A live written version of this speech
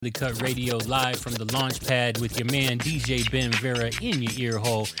Cut Radio live from the launch pad with your man DJ Ben Vera in your ear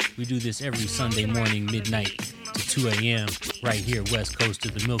hole. We do this every Sunday morning, midnight to 2 a.m. right here west coast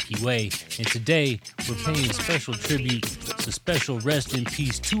of the Milky Way. And today we're paying special tribute to special rest in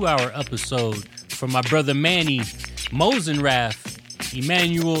peace 2-hour episode from my brother Manny Mosenrath,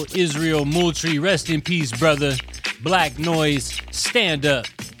 Emmanuel Israel Moultrie. Rest in peace, brother. Black Noise, stand up.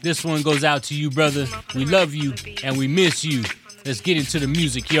 This one goes out to you, brother. We love you and we miss you. Let's get into the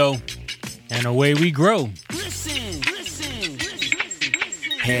music, yo. And away we grow. Listen.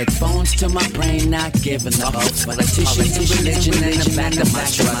 Headphones to my brain, not giving up. Politicians and religion in the back of my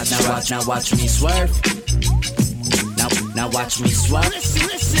truck. Now watch me swerve. Now watch me swerve.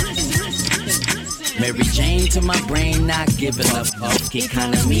 Mary Jane to my brain, not giving up.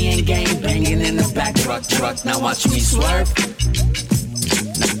 Economy and gang banging in the back truck. Now watch me swerve.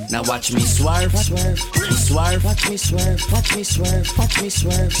 Now watch me swerve. Swerve. Watch me swerve. Watch me swerve. Watch me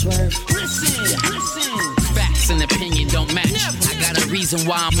swerve. Listen. Facts and opinion don't match. I got a reason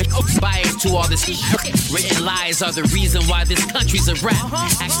why I'm biased to all this. Written lies are the reason why this country's a rap.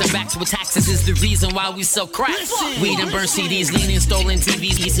 Ask backs with taxes is the reason why we sell crack. Weed and burn CDs, leaning stolen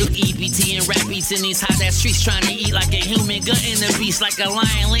TVs, EBT and rap beats in these hot ass streets, trying to eat like a human, gutting the beast like a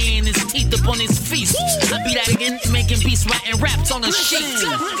lion laying his teeth upon his feast. I be that again, making beats, writing raps on the sheet.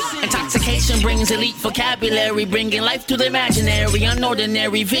 Intoxication brings elite vocabulary, bringing life to the imaginary,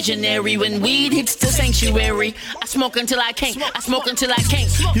 unordinary, visionary. When weed hits the sanctuary, I smoke until I can't.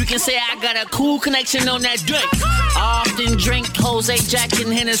 You can say I got a cool connection on that dick. I often drink Jose, Jack,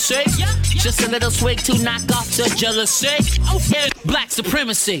 and Hennessy. Just a little swig to knock off the jealousy. Yeah, black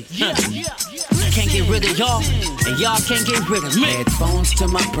supremacy. Can't get rid of y'all, and y'all can't get rid of me. Headphones to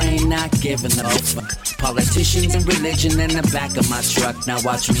my brain, not giving up. Politicians and religion in the back of my truck. Now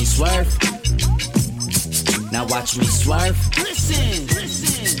watch me swerve. Now watch me swerve. Listen.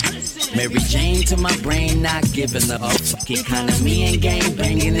 Mary Jane to my brain, not giving up. Economy and gang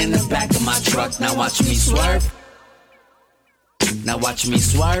banging in the back of my truck. Now watch me swerve. Now watch me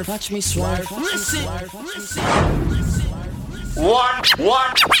swerve. Watch me swerve. Listen.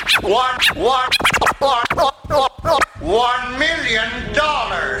 $1 million.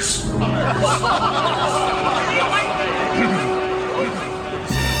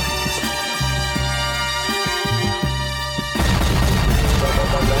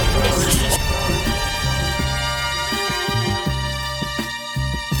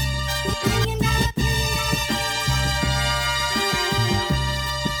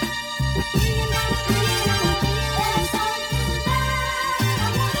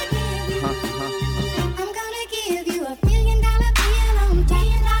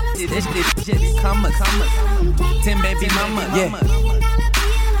 This shit come 10 baby mama, yeah.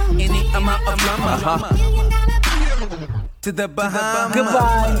 Any amount of mama, to the Bahamas.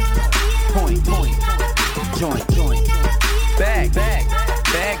 Goodbye. Point. Joint. Bag that.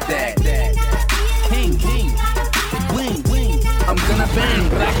 King. Wing. I'm gonna bang.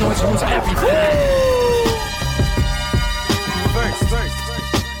 Black Noise rules everything. First.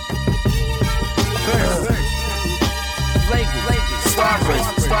 Flavor. Starburst.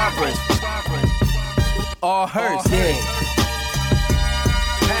 All hers, yeah.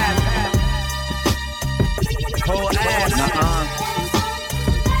 Pat. Whole ass,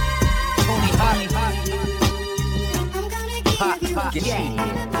 Tony hot. Yeah.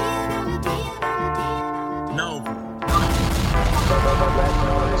 No.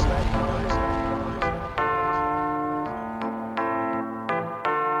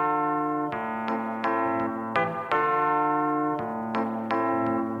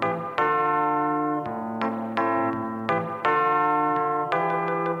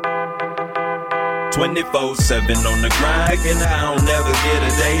 24/7 on the grind, and I don't never get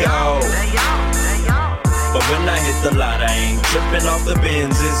a day off. But when I hit the lot, I ain't tripping off the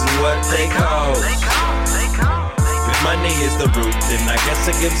Benz, is what they call. If money is the root, then I guess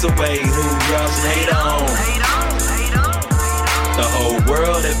it gives away who y'all hate on. The whole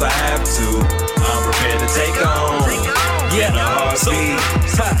world if I have to, I'm prepared to take on. Yeah, the heartbeat.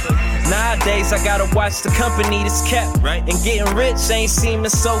 Nowadays, I gotta watch the company that's kept. Right. And getting rich ain't seeming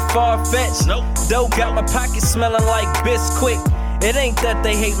so far-fetched. Nope. Dough got my pockets smelling like Bisquick. It ain't that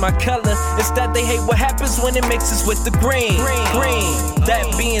they hate my color, it's that they hate what happens when it mixes with the green.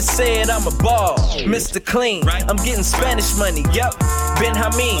 That being said, I'm a ball, Mr. Clean. Right. I'm getting Spanish money, yup. Ben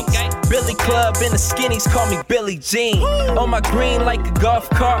Hameen, okay. Billy Club and the skinnies call me Billy Jean. Woo. On my green like a golf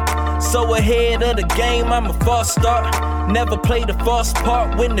cart, so ahead of the game, I'm a false start. Never play the false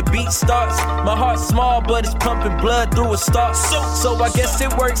part when the beat starts. My heart's small, but it's pumping blood through a start. So I guess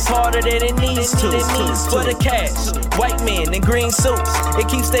it works harder than it needs to. For the cash, white men in green green suits. It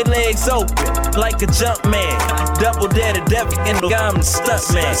keeps their legs open like a jump man. Double dead a devil in the I'm the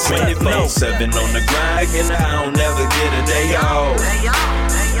stunt man. 24/7 on the grind, and I don't never get a day off.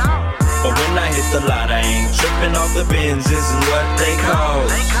 But when I hit the lot, I ain't tripping off the Benz, isn't what they call.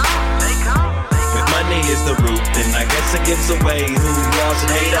 If money is the root, then I guess it gives away who y'all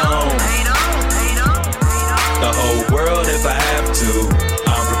should hate on. The whole world if I have to,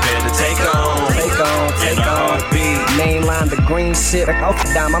 I'm prepared to take on. Take on. Mainline the green shit. Off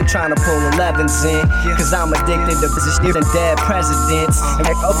the dime, I'm trying to pull 11s in. Cause I'm addicted to shit and dead presidents.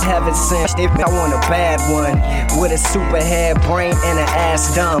 Up heaven sent, I want a bad one. With a super head, brain, and an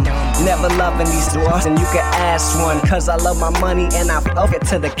ass dumb. Never loving these dwarfs, and you can ask one. Cause I love my money and I fuck it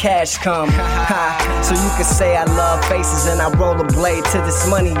till the cash come. So you can say I love faces and I roll a blade to this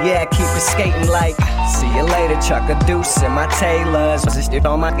money. Yeah, keep it skating like. See you later, Chuck a deuce in my tailors. This shit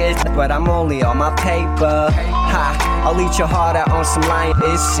on my itch, but I'm only on my paper. I'll eat your heart out on some lion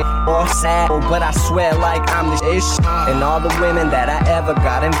ish shit or sad, but I swear like I'm the ish. And all the women that I ever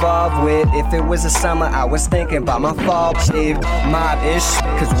got involved with, if it was a summer, I was thinking about my fall shit, mob ish.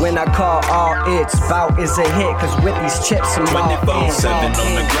 Cause when I call all it's bout is a hit. Cause with these chips I'm 24/7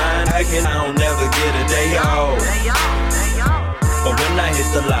 on the grind, I don't never get a day off. But when I hit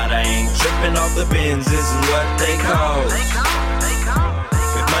the lot, I ain't tripping off the Benz, isn't what they call.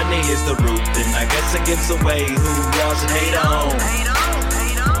 If money is the root, then I guess it gives away who y'all should hate on.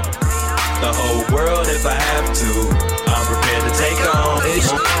 The whole world if I have to, I'm prepared to take on.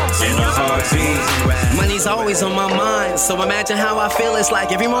 In a heartbeat. Money's always on my mind, so imagine how I feel. It's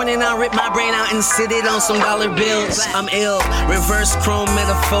like every morning I rip my brain out and sit it on some dollar bills. I'm ill, reverse chrome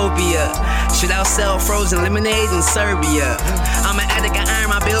metaphobia. Should I sell frozen lemonade in Serbia? I'm an addict, I iron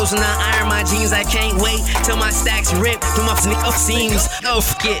my bills and I iron my jeans. I can't wait till my stacks rip through my seams. Oh,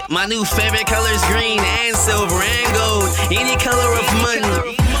 forget, my new favorite color's green and silver and gold. Any color of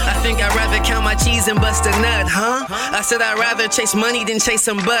money. I think I'd rather count my cheese and bust a nut, huh? I said I'd rather chase money than chase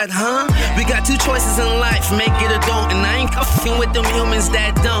some butt, huh? We got two choices in life, make it or don't. And I ain't cuffing with them humans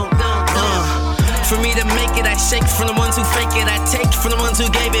that don't. For me to make it, I shake from the ones who fake it. I take from the ones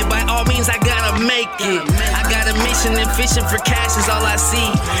who gave it. By all means, I gotta make it. I got a mission and fishing for cash is all I see.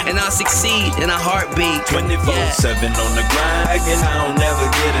 And I'll succeed in a heartbeat. 24/7 on the grind, I don't never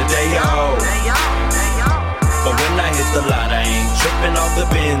get a day off. But when I hit the lot, I ain't tripping off the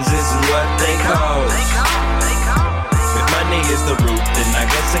Benz, isn't what they call. If money is the root, then I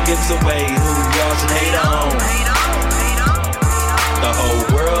guess it gives away who y'all should hate on. The whole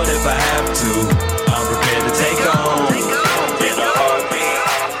world if I have to, I'm prepared to take on. In a heartbeat.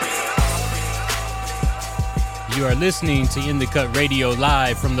 You are listening to In The Cut Radio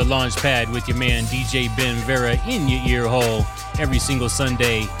live from the launch pad with your man DJ Ben Vera in your ear hole every single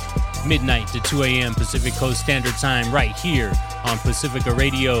Sunday, midnight to 2 a.m. Pacific Coast Standard Time, right here on Pacifica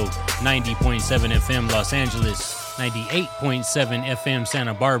Radio, 90.7 FM Los Angeles, 98.7 FM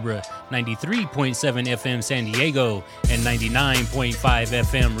Santa Barbara, 93.7 FM San Diego, and 99.5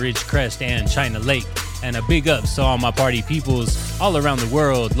 FM Ridgecrest and China Lake. And a big ups to all my party peoples all around the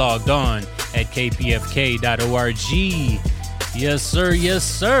world logged on at kpfk.org. Yes, sir. Yes,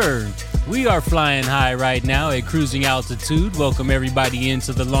 sir. We are flying high right now at cruising altitude. Welcome everybody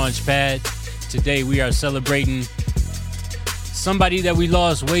into the launch pad. Today we are celebrating somebody that we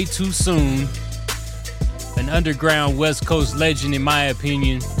lost way too soon. An underground West Coast legend, in my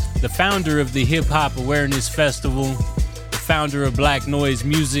opinion. The founder of the Hip Hop Awareness Festival. The founder of Black Noise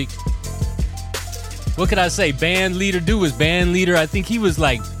Music. What could I say? Band leader. Dude was band leader. I think he was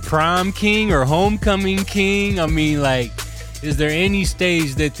like prom king or homecoming king. I mean, like, is there any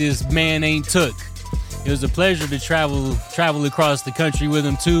stage that this man ain't took? It was a pleasure to travel across the country with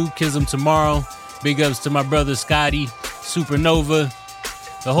him too. Kiss him tomorrow. Big ups to my brother Scotty, Supernova.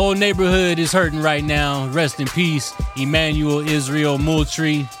 The whole neighborhood is hurting right now. Rest in peace, Emmanuel Israel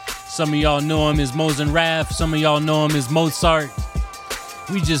Moultrie. Some of y'all know him as Mosen Raff. Some of y'all know him as Mozart.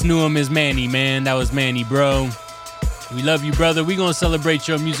 We just knew him as Manny, man. That was Manny, bro. We love you, brother. We gonna celebrate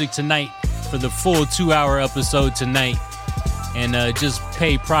your music tonight for the full 2-hour episode tonight. And just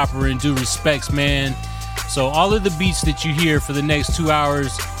pay proper and due respects, man. So all of the beats that you hear for the next 2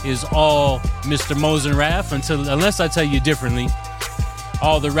 hours is all Mr. Mosen Raff, unless I tell you differently.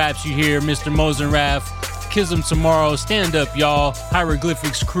 All the raps you hear, Mr. Mosen Raff, Kiss 'em Tomorrow, stand up, y'all.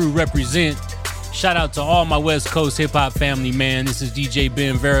 Hieroglyphics crew represent. Shout out to all my West Coast hip hop family, man. This is DJ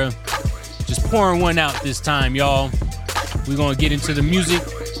Ben Vera. Just pouring one out this time, y'all. We're gonna get into the music.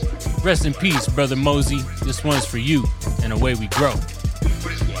 Rest in peace, brother Mosey. This one's for you, and away we grow.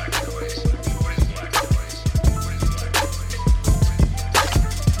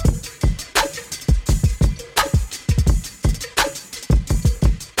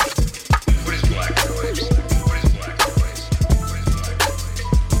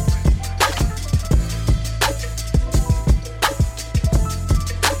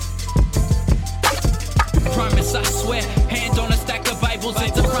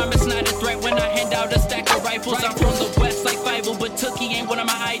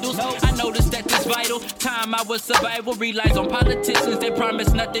 time our survival relies on politicians that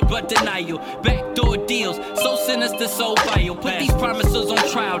promise nothing but denial. Backdoor deals, so sinister, so vile. Put these promises on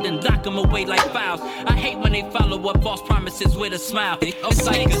trial, then lock them away like files. I hate when they follow up false promises with a smile. It's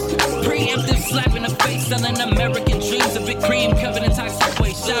like a preemptive slap in the face, selling American dreams. A big cream covered in toxic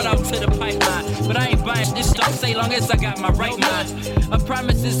waste. Shout out to the pipeline, but I ain't buying this stuff. Say long as I got my right mind. A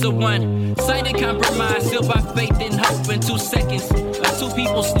promise is a one-sided compromise, filled by faith and hope in 2 seconds. Two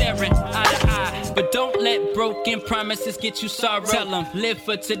people staring eye to eye. But don't let broken promises get you sorrow. Tell them, live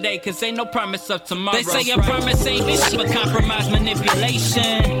for today, cause ain't no promise of tomorrow. They say a promise ain't bitch, but compromise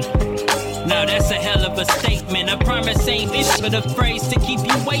manipulation. Now that's a hell of a statement. A promise ain't bitch, but a phrase to keep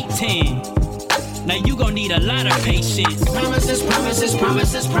you waiting. Now you gon' need a lot of patience. Promises, promises,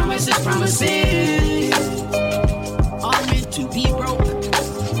 promises, promises, promises. All meant to be broken.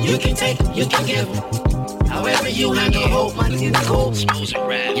 You can take them, you can give them. However you handle hope, money in the cold.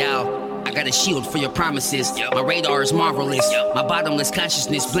 Yo, I got a shield for your promises. My radar is marvelous. My bottomless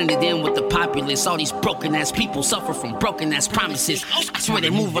consciousness blended in with the populace. All these broken ass people suffer from broken ass promises. I swear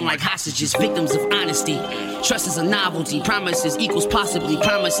they're moving like hostages, victims of honesty. Trust is a novelty. Promises equals possibly.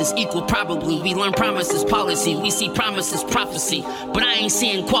 Promises equal probably. We learn promises policy. We see promises prophecy. But I ain't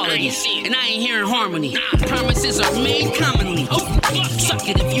seeing quality. And I ain't hearing harmony. Promises are made commonly. Suck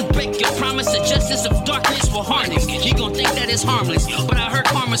it if you break your promise. The justice of darkness will harness. You gon' think that it's harmless, but I heard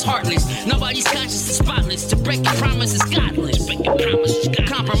karma's heartless. Nobody's conscious is spotless. To break your promise is godless.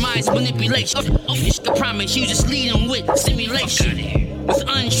 Compromise, manipulation. The promise you just lead them with simulation. With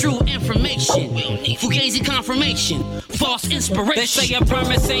untrue information. Fugazi confirmation. False inspiration. They say a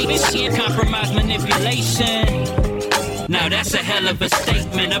promise ain't shit. Compromise manipulation. Now that's a hell of a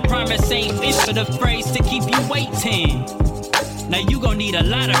statement. A promise ain't bitch, but a phrase to keep you waiting. Now you gon' need a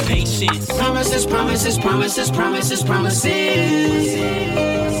lot of patience. Promises, promises, promises, promises, promises.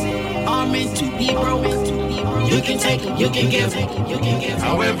 Are meant to be broken. You can take them, you can give them.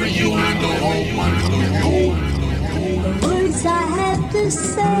 However you handle hope, money. The words I have to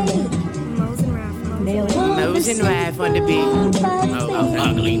say. Nose and Rav on the beat. Oh,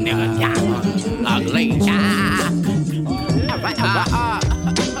 ugly nigga, yeah. Ugly, yeah.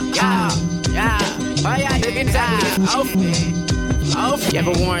 Oh yeah, you can die. Oh, you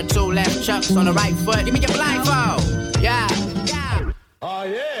ever worn 2 left chucks on the right foot? Give me your blindfold. Yeah. Oh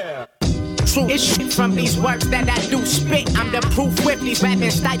yeah. True issue from these words that I do spit. I'm the proof with these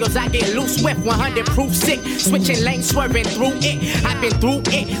rapping styles I get loose with. 100 proof sick, switching lanes, swerving through it. I've been through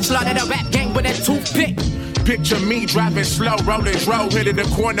it, slaughtered a rap gang with a toothpick. Picture me driving slow, rolling dro, hitting the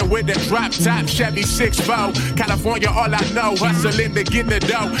corner with a drop top Chevy 6-4. California, all I know, hustling to get the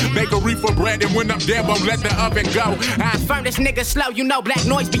dough. Make a reefer bread and when I'm dead, won't let the oven go. I'm furnace nigga slow, you know black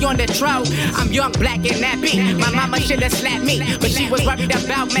noise be on the tro. I'm young, black and nappy. My mama shoulda slapped me, but she was worried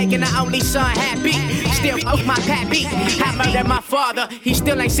about making her only son happy. Still fuck my pappy. I murdered my father, he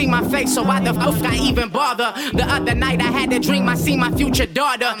still ain't seen my face, so why the fuck I even bother? The other night I had a dream, I seen my future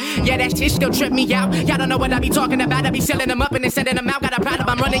daughter. Yeah, that shit still trip me out. Y'all don't know what I be talking about. I be selling them up and then sending them out. Got a problem,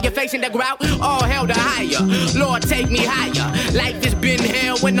 I'm running your face in the grout. All hell to higher. Lord, take me higher. Life has been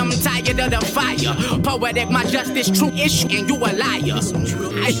hell when I'm tired of the fire. Poetic, my justice, true issue, and you a liar.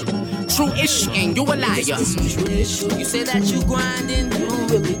 True issue, and you a liar. You say that you grinding, you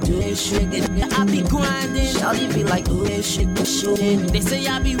don't really do this shit. I be grinding, Shawty be like, oh, this shit. They say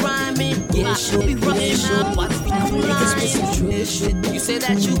I be rhyming, yeah, I be rhyming now. Why be lying? You say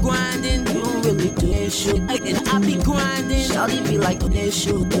that you grinding, you don't really do this shit. I be grinding, Shawty be like, oh, this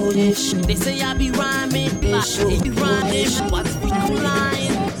shit, do this shit. They say I be rhyming, I be rhyming. Why be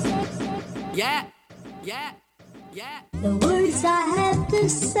lying? Yeah. The words I have to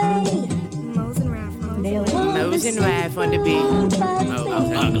say. Nose and Rav on the beat.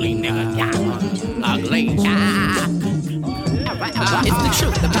 Oh, ugly nigga, yeah. Ugly, yeah. It's the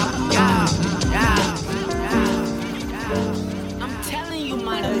truth about I'm telling you,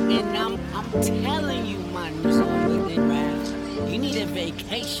 my nigga, and I'm telling you, my nigga, you need a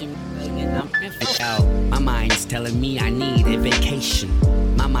vacation, nigga. My mind's telling me I need a vacation.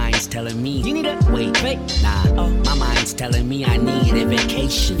 My mind's telling me you need a wait. Nah, my mind's telling me I need a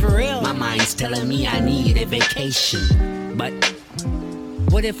vacation. For real? My mind's telling me I need a vacation. But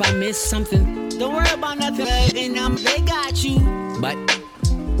what if I miss something? Don't worry about nothing, and they got you. But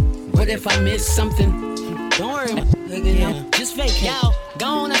what if I miss something? Don't worry, yeah. Just vacate. Yo, go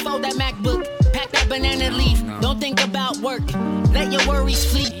on and fold that MacBook. Pack that banana leaf. Don't think about work. Let your worries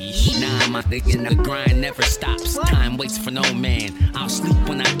flee. Nah, my nigga, the grind never stops. What? Time waits for no man. I'll sleep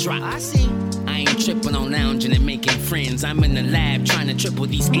when I drop. I see. I ain't tripping on lounging and making friends. I'm in the lab trying to triple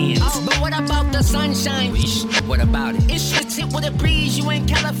these ends. Oh, but what about the sunshine? What about it? It's shit hit with a breeze. You in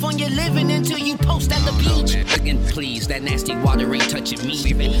California living until you post at the beach. Again, please, that nasty water ain't touching me.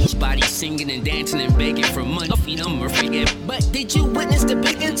 Body singing and dancing and begging for money. But did you witness the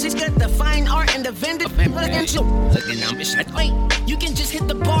big she's got the fine art and the vendor? Wait, you can just hit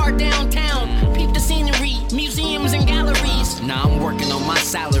the bar downtown. Peep the scenery, museums and galleries. Now I'm working on my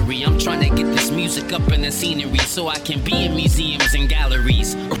salary. I'm trying to get this music up in the scenery so I can be in museums and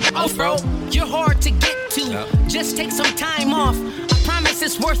galleries. Oh, bro, you're hard to get to. Just take some time off. I promise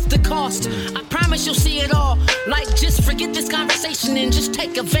it's worth the cost. I promise you'll see it all. Like, just forget this conversation and just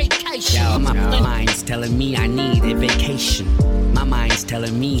take a vacation. Yo, my mind's telling me I need a vacation. My mind's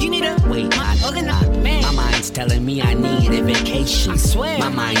telling me you need a wait. My mind's telling me I need a vacation. I swear. My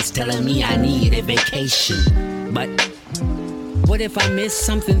mind's telling me I need a vacation. But what if I miss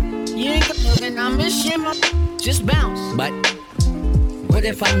something? You ain't gonna miss him. Just bounce. But what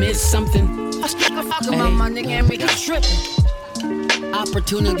if I miss something? I stick a fuck about my nigga and make a trip.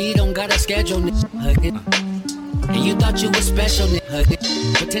 Opportunity don't got a schedule, and you thought you was special,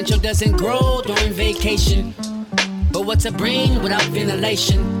 Potential doesn't grow during vacation. But what's a brain without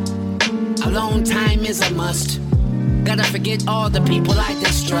ventilation? Alone time is a must. Gotta forget all the people I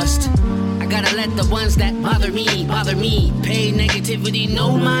distrust. I gotta let the ones that bother me. Pay negativity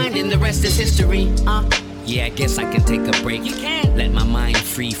no mind, and the rest is history. Yeah, I guess I can take a break. You can. Let my mind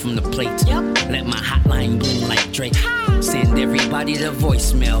free from the plate. Yep. Let my hotline bloom like Drake. Send everybody the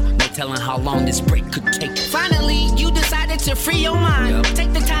voicemail. No telling how long this break could take. Finally, you decided to free your mind. Yep.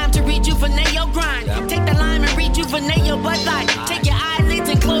 Take the time to rejuvenate your grind. Yep. Take the lime and rejuvenate your Bud Light. Take your eyelids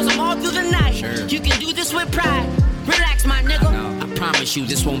and close them all through the night. Sure. You can do this with pride. Relax, my nigga. I promise you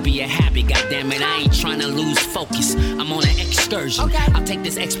this won't be a habit, goddammit. I ain't trying to lose focus. I'm on an excursion. Okay. I'll take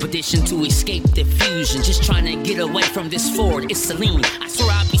this expedition to escape diffusion. Just trying to get away from this Ford. It's Celine. I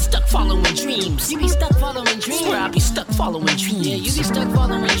swear I'll be stuck following dreams. You be stuck following dreams? I swear I'll be stuck following dreams. Yeah, you be stuck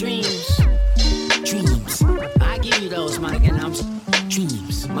following dreams. Dreams. I give you those, my nigga.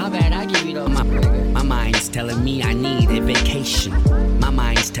 Dreams. My bad, I give you those. My mind's telling me I need a vacation. My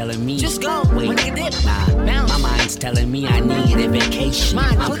mind's telling me just go. Wait, nah. My mind's telling me I need a vacation.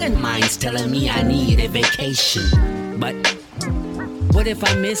 My mind's telling me I need a vacation. But what if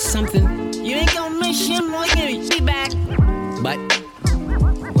I miss something? You ain't gonna miss him. Look at me, be back. But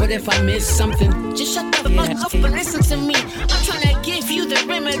what if I miss something? Just shut the fuck up and listen to me. I'm trying to give you the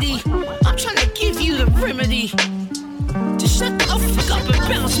remedy. I'm trying to give you the remedy. Just shut the fuck up and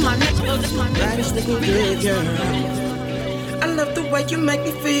bounce, my nigga. That is looking good, girl. I love the way you make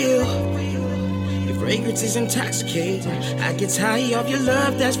me feel. Your fragrance is intoxicating. I get high off your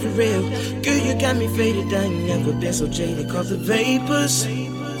love, that's for real. Girl, you got me faded. I ain't never been so jaded. Cause the vapors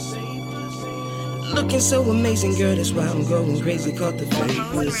looking so amazing, girl, that's why I'm going crazy. Caught the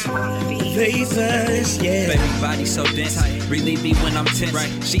vapors, yeah. Baby body so dense, relieve me when I'm tense. Right.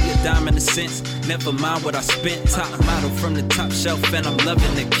 She a dime in a sense, never mind what I spent. Top model from the top shelf, and I'm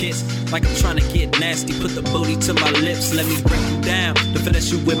loving the kiss. Like I'm trying to get nasty, put the booty to my lips. Let me break you down, to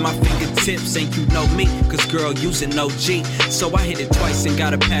finesse you with my fingertips. And you know me, cause girl, you's an OG. So I hit it twice and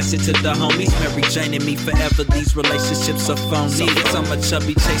gotta pass it to the homies. Mary Jane and me forever, these relationships are phony. Cause I'm a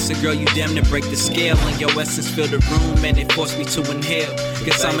chubby chaser, girl, you damn near break the scale. And your essence fill the room and it forced me to inhale.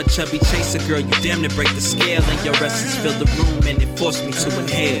 Cause I'm a chubby chaser, girl, you damn near break the scale. And your essence fill the room and it forced me to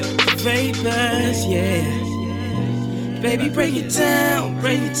inhale. Vapors, yeah. Baby, break it down,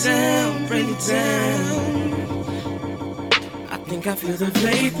 break it down, break it down. I think I feel the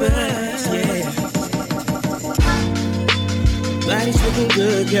vapors, yeah. Body's looking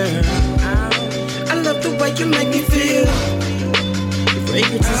good, girl. I love the way you make me feel.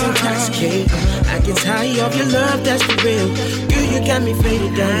 Fragrance is intoxicating. I get high off your love, that's for real. Girl, you got me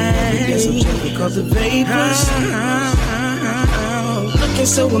faded down. That's so jaded cause the vapors looking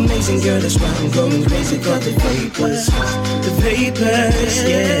so amazing, girl, that's why I'm going crazy. Cause the vapors,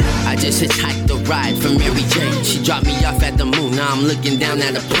 yeah. I just hitchhiked the ride from Mary Jane. She dropped me off at the moon, now I'm looking down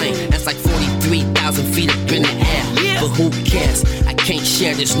at a plane. That's like 43,000 feet up in the air. But who cares? I can't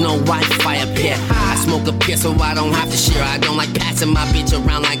share, there's no Wi-Fi up here. I smoke up here so I don't have to share. I don't like passing my bitch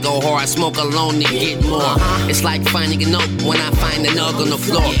around like a whore. I smoke alone to get more. It's like finding a note when I find a nug on the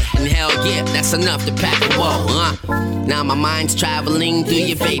floor. And hell yeah, that's enough to pack a wall, Now my mind's traveling through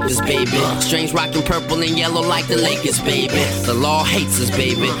your vapors, baby. Strange rockin' purple and yellow like the Lakers, baby. The law hates us,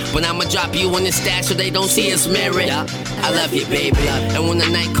 baby, but I'ma drop you in the stash so they don't see us married. I love you, baby. And when the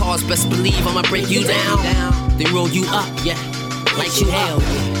night calls, best believe I'ma break you down. Then roll you up, yeah. like you hell.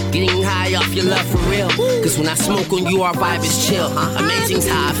 Getting high off your love for real. Cause when I smoke on you, our vibe is chill. Amazing's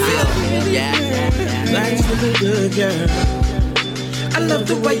how I feel. Yeah. Life's looking good, girl. I love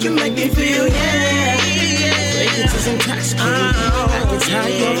the way you make me feel, yeah. Fragrance is intoxicating. I can tell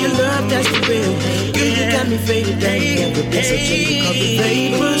you all your love, that's the real. Girl, you got me faded down. Never been so gentle, call the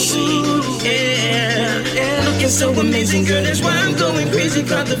vapors. Yeah, looking so amazing, girl. That's why I'm going crazy,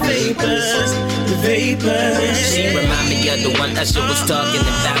 call the vapors. The vapors. She remind me of the one Usher was talking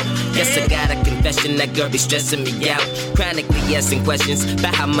about. Guess I got a confession, that girl be stressing me out. Chronically asking questions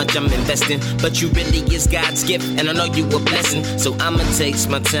about how much I'm investing. But you really is God's gift, and I know you a blessing. So I'ma take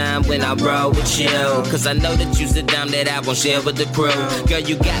my time when I roll with you. Cause I know that you's the dime that I won't share with the crew. Girl,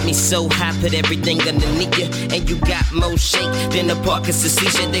 you got me so high, put everything underneath you. And you got more shake than the Parkinson's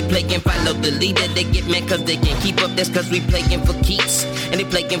seizure. They playin' follow the leader. They get mad cause they can't keep up. That's cause we playin' for keeps. And they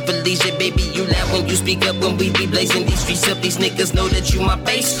playin' for leisure. Baby, you loud when you speak up. When we be blazing these streets up, these niggas know that you my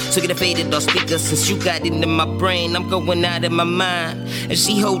base. So get it faded off speaker. Since you got it in my brain, I'm going out of my mind. And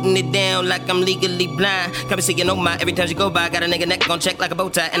she holding it down like I'm legally blind. Come and saying, oh my, every time she go by, got a nigga neck gon' check like a bow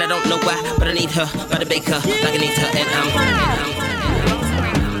tie. And I don't know why, but I need her, by the bake her, like I need her, and I'm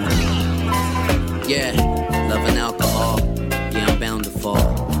yeah, love and alcohol, yeah, I'm bound to fall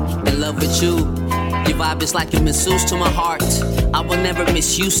in love with you. Your vibe is like a masseuse to my heart. I will never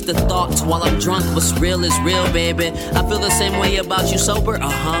misuse the thoughts while I'm drunk. What's real is real, baby. I feel the same way about you sober or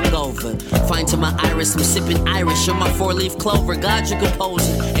hungover. Fine to my iris, I'm sipping Irish. You're my four-leaf clover. God, you're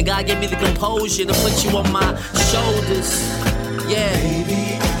composing, and God gave me the composure to put you on my shoulders. Yeah,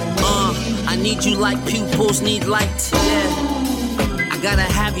 I need you like pupils need light. Yeah. Gotta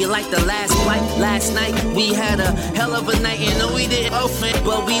have you like the last flight. Last night we had a hell of a night. And no, we didn't open,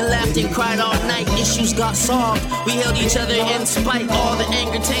 but we laughed and cried all night. Issues got solved. We held each other in spite. All the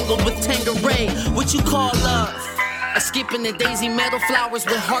anger tangled with Tangeray. What you call love? A skip in the daisy metal flowers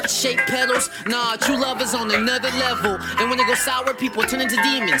with heart-shaped petals. Nah, true love is on another level. And when it goes sour, people turn into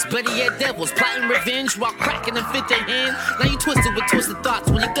demons. Better yet, devils plotting revenge while cracking a fifth their hand. Now you twisted with twisted thoughts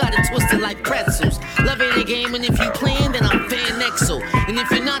when you got it twisted like pretzels. Love ain't a game, and if you playing, then I'm Van Exel. And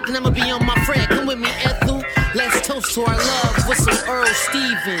if you're not, then I'ma be on my friend. Come with me, Ethel. Let's toast to our love with some Earl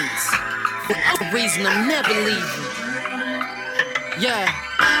Stevens. For no reason, I'm never leaving. Yeah.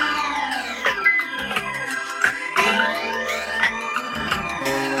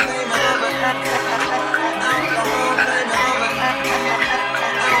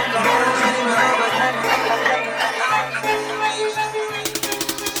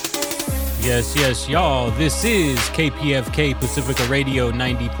 Yes, y'all. This is KPFK Pacifica Radio,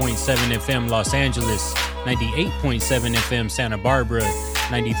 90.7 FM Los Angeles, 98.7 FM Santa Barbara,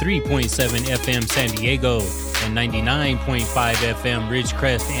 93.7 FM San Diego, and 99.5 FM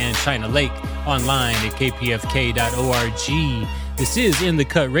Ridgecrest and China Lake. Online at kpfk.org. This is In the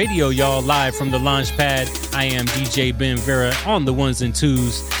Cut Radio, y'all, live from the launch pad. I am DJ Ben Vera on the ones and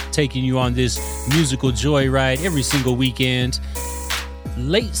twos, taking you on this musical joyride every single weekend.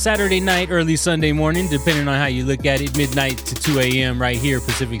 Late Saturday night, early Sunday morning, depending on how you look at it, midnight to 2 a.m. right here,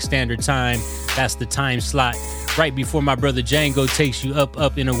 Pacific Standard Time. That's the time slot right before my brother Django takes you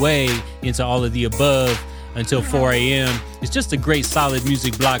up and away into all of the above until 4 a.m. It's just a great, solid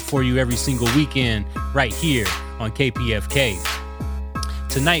music block for you every single weekend right here on KPFK.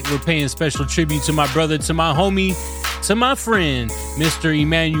 Tonight, we're paying special tribute to my brother, to my homie, to my friend, Mr.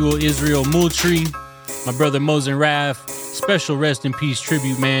 Emmanuel Israel Moultrie, my brother Mosin Raf. Special rest in peace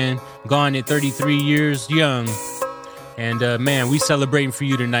tribute, man. Gone at 33 years young. And, man, we celebrating for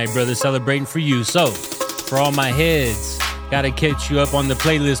you tonight, brother. Celebrating for you. So, for all my heads, gotta catch you up on the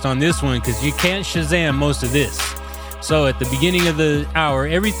playlist on this one, because you can't Shazam most of this. So, at the beginning of the hour,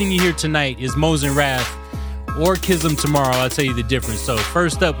 everything you hear tonight is Mosin Raf or Kism Tomorrow. I'll tell you the difference. So,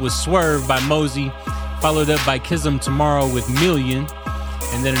 first up was Swerve by Mosey, followed up by Kism Tomorrow with Million.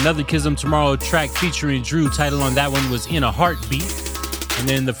 And then another Kism Tomorrow track featuring Drew. Title on that one was In a Heartbeat. And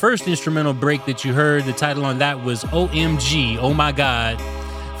then the first instrumental break that you heard, the title on that was OMG, Oh My God.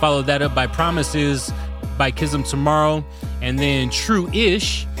 Followed that up by Promises by Kism Tomorrow. And then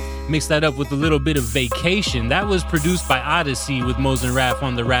True-ish, mixed that up with a little bit of Vacation. That was produced by Odyssey with Mosin Raf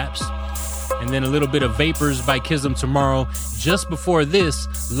on the raps. And then a little bit of Vapors by Kism Tomorrow. Just before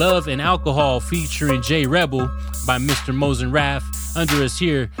this, Love and Alcohol featuring J Rebel by Mr. Mosin Raf. Under us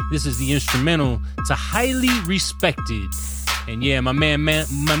here, this is the instrumental to Highly Respected. And yeah, my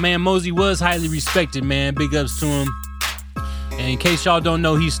man Mosey was highly respected, man. Big ups to him. And in case y'all don't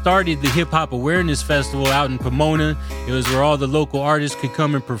know, he started the Hip Hop Awareness Festival out in Pomona. It was where all the local artists could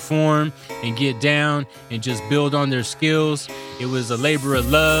come and perform and get down and just build on their skills. It was a labor of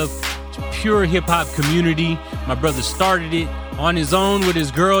love, pure hip hop community. My brother started it on his own with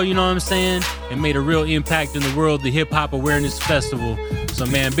his girl, you know what I'm saying? And made a real impact in the world, the Hip Hop Awareness Festival. So,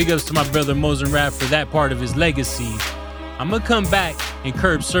 man, big ups to my brother Mosin Rap for that part of his legacy. I'm going to come back and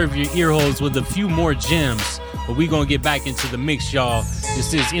curb serve your ear holes with a few more gems. But we going to get back into the mix, y'all.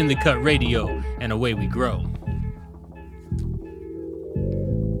 This is In The Cut Radio, and away we grow.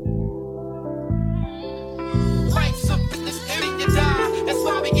 Life's a business, and you die. That's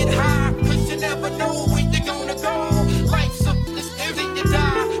why we get high, 'cause you never know where you're gonna go. Life's a business, and you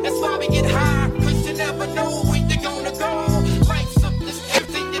die. That's why we get high, 'cause you never know where you're gonna go. Life's a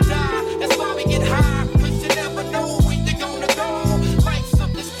business, and you die. That's why we get high, 'cause you never know where you're gonna go. Life's a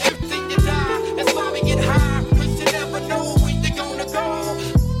business, and you die. That's why we get high, 'cause you never know where you're gonna go.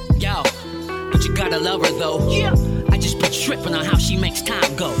 Yo, but you gotta love her though. Yeah. I just be tripping on how she makes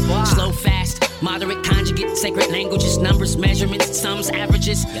time go. Wow. Slow, fast, moderate, conjugate, sacred languages, numbers, measurements, sums,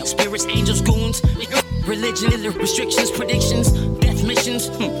 averages, spirits, angels, goons, religion, restrictions, predictions, death missions,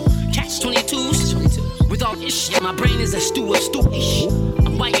 catch-22s. With all this shit, my brain is a stew of stewish.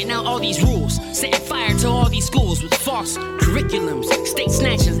 I'm wiping out all these rules, setting fire to all these schools with false curriculums, state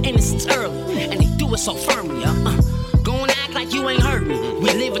snatchings, innocence early, and they do it so firmly. Go and act like you ain't heard me.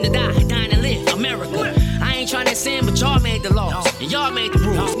 We living to die, dying to live, America. I ain't trying to sin, but y'all made the laws, and y'all made the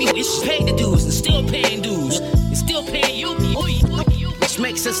rules. We paid the dues, and still paying dues, and still paying you, which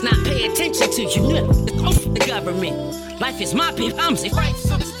makes us not pay attention to you. The government, life is my pit. I'm sick. Life's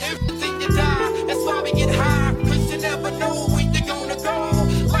a business, and you die. That's why we get high, 'cause you never know where you're gonna go.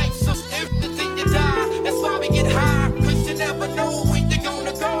 Life's a business, and you die. That's why we get high, 'cause you never know where you're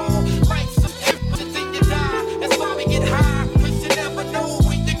gonna go. Life's a business, and you die. That's why we get high, 'cause you never know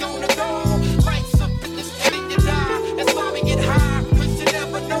where you're gonna go. Life's a business, and you die. That's why we get high, 'cause you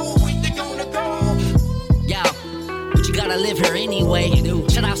never know where you're gonna go. Yo, but you gotta live here anyway.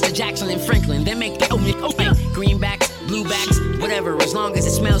 Shout outs to Jackson and Franklin. They make the greenbacks, bluebacks, whatever, as long as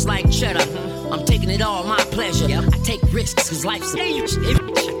it smells like cheddar. I'm taking it all, my pleasure. I take risks, 'cause life's a bitch.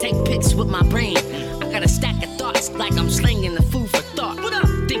 I take pics with my brain. I got a stack of thoughts, like I'm slinging the food for thought.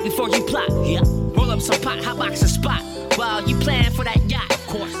 Think before you plot. Roll up some pot, hotbox a spot, while you plan for that yacht. Of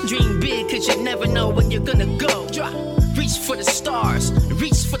course. Dream big, 'cause you never know when you're gonna go. Drop. Reach for the stars,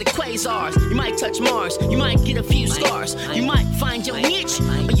 reach for the quasars. You might touch Mars, you might get a few scars. You might find your niche,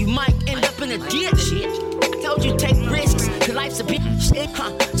 or you might end up in a ditch. I told you take risks, 'cause life's a bitch.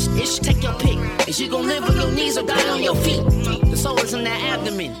 Take your pick. Is you gon' live on your knees or die on your feet? The soul is in that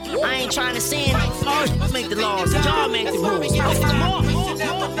abdomen. I ain't trying to sin. Ours make the laws, y'all make the rules. Come on.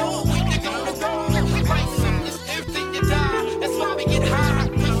 That's why we get high,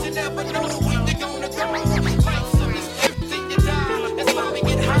 'cause you never know where you're gonna go. Life's a business, and you die. That's why we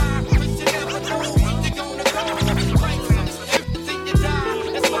get high, 'cause you never know where you're gonna go. Life's a business, and you die.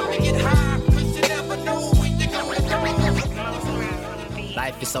 That's why we get high, 'cause you never know where you're gonna go.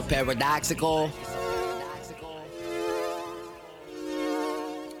 Life is so paradoxical.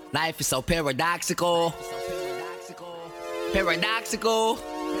 Life is so paradoxical. Paradoxical.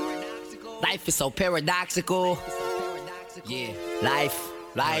 Life is so paradoxical. Yeah, life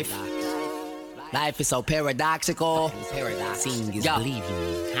is so paradoxical. Seeing is believing.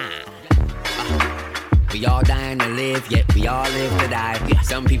 We all dying to live, yet we all live to die.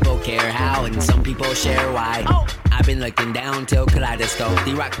 Some people care how, and some people share why. I've been looking down till kaleidoscope.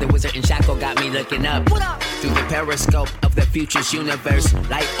 D-Rock the Wizard and Shackle got me looking up. Through the periscope of the future's universe.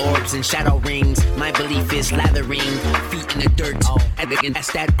 Light orbs and shadow rings. My belief is lathering feet in the dirt. And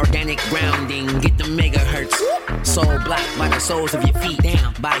that's that organic grounding. Get the megahertz. Soul blocked by the soles of your feet.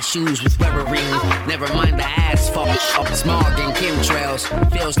 Down by shoes with rubber rings. Never mind the asphalt. Up smog and chemtrails.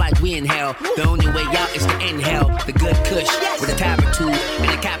 Feels like we in hell. The only way out is to inhale the good kush with a tab or two and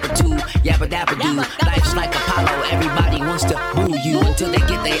a cap or two. Yabba dabba doo. Life's like Apollo. Everybody wants to boo you until they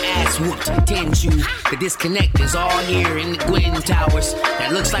get their ass whooped. Tend you. The disconnect is all here in the Gwyn Towers.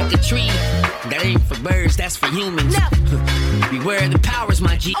 That looks like a tree. That ain't for birds, that's for humans. Beware the powers,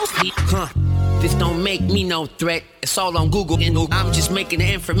 my G. This don't make me no threat. It's all on Google. I'm just making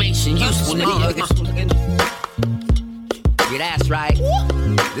the information useful. Yeah, that's right.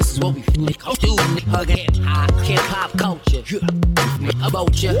 This is what we do. Hugging hip-hop culture. A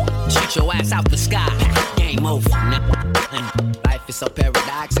vulture. Shoot your ass out the sky. Game over. Life is so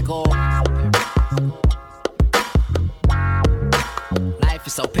paradoxical. Life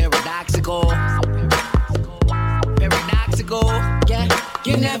is so paradoxical. Paradoxical. Yeah.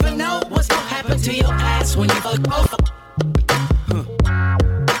 You never know what's gonna happen to your ass when you fuck over.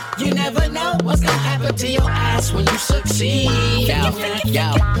 You never know what's gonna happen to your ass ass when you succeed.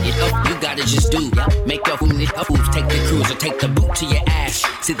 Yo, you gotta just do. Make your moves, take the cruise or take the boot to your ass.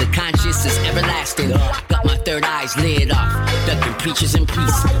 See, the conscience is everlasting. Got my third eyes lit off, ducking preachers and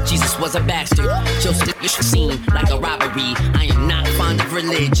priests. Jesus was a bastard. Joseph seen like a robbery. I am not fond of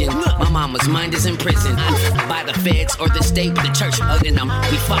religion. My mama's mind is in prison by the feds or the state, the church.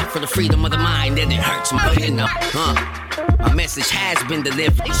 We fought for the freedom of the mind, and it hurts. My message has been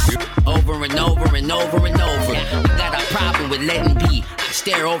delivered over and over and over and over. I got a problem with letting be. I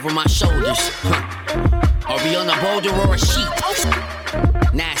stare over my shoulders. Are we on a boulder or a sheet?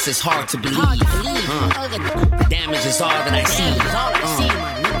 NASA's hard to believe. The damage is all that I see.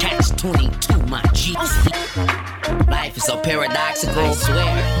 Catch 22, my G. Life is so paradoxical, I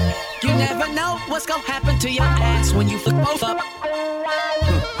swear. You never know what's gonna happen to your ass when you fuck both up.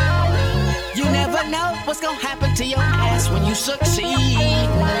 You never know what's gonna happen to your ass when you succeed.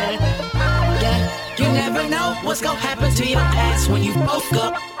 Yeah. You never know what's gonna happen to your ass when you woke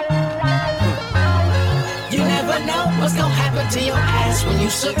up. You never know what's gonna happen to your ass when you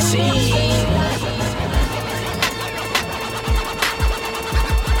succeed.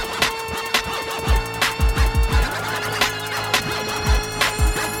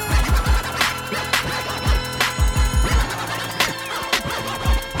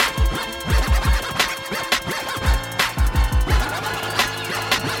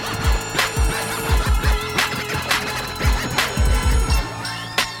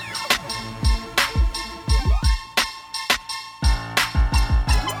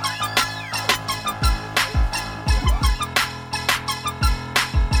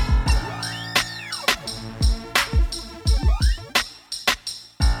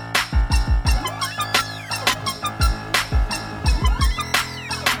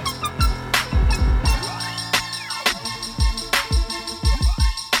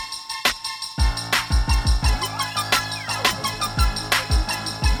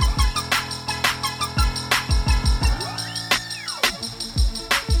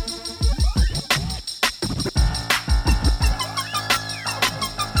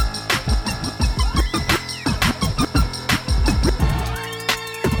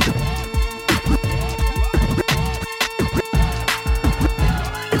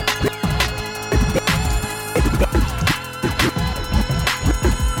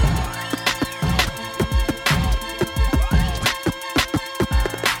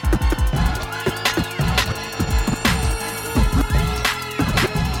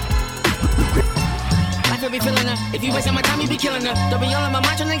 If you wasting my time, you be killing her. Don't be all in my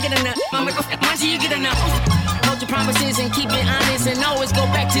mind trying to get enough. Mama, go mind you get enough. Hold your promises and keep it honest and always go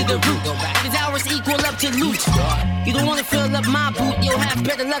back to the root. These hours equal up to loot. You don't wanna fill up my boot, you'll have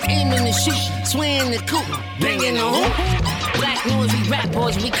better luck aiming the shoot. Swing the coop, banging the hoop. Black noise, we rap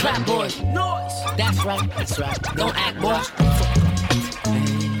boys, we clap boys. That's right, that's right. Don't act boys.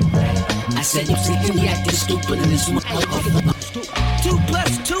 I said you see me acting stupid in this one. 2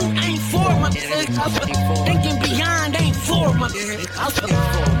 plus 2 ain't 4, my nigga. Thinking beyond ain't 4, my nigga.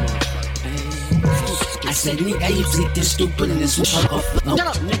 I said nigga, you see this stupid in this one. Shut up,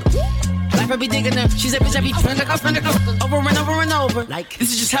 nigga. Life I be digging her. She's a bitch, I be friend over and over and over. Like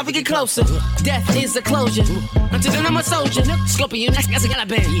this is just how we get closer. Death is the closure. Until then I'm a soldier. Scoping you next as I got a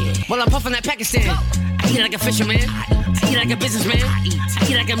band. While I'm puffing that Pakistan. I eat like a fisherman. I eat like a businessman. I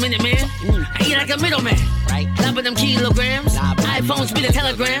eat like a minute man. I eat like a middleman. Right? Top of them kilograms. iPhones be the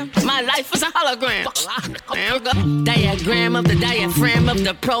telegram. My life is a hologram. Diagram of the diaphragm of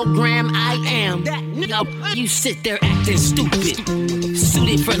the program I am. You sit there acting stupid.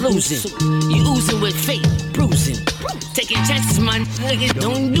 Suited for losing. You oozing with fate, bruising. Taking chances, man.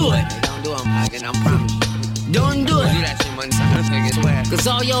 Don't do it. Don't do it, I'm promise. Don't do it. Cause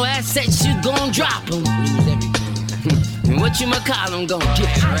all your assets, you gon' drop them. And what you call them gon'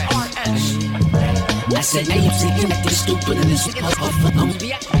 get? I said, now you see anything stupid in this 2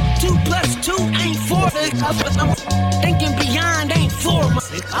 plus 2 ain't 4. Thinking beyond ain't 4.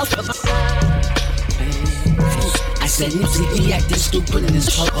 I said, you see me acting stupid in this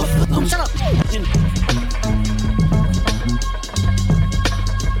shut up.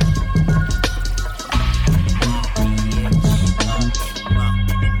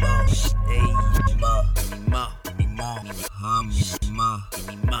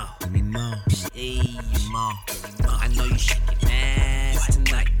 I know you shaking ass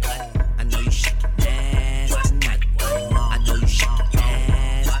tonight. I know you shaking ass tonight. I know you shaking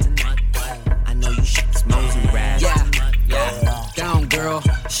ass tonight. I know you shaking Mosey rap. Yeah. Down, girl.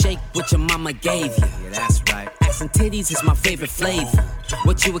 Shake what your mama gave you. Yeah, that's right. Accent titties is my favorite flavor.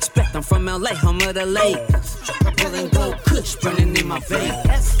 What you expect? I'm from LA, home of the Lakers. Purple and gold kush burning in my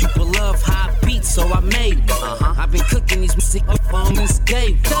veins. People love hot beats, so I made one. I've been cooking these music on since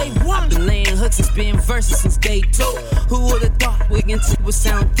day one. I've been laying hooks and spitting verses since day 2. Who would've thought Wiggins would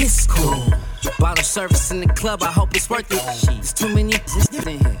sound this cool? Bottle service in the club, I hope it's worth it. There's too many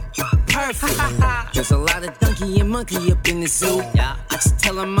in here. Perfect. There's a lot of donkey and monkey up in the zoo. I just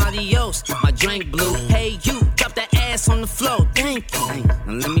tell them adios, my drink blue. Hey you, drop that ass on the floor, thank you.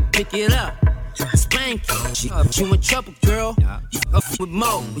 Now let me pick it up, spank you. You in trouble, girl. You up with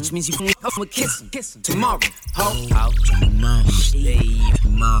Mo, which means you up with kissing. Tomorrow, ho, Mo, hey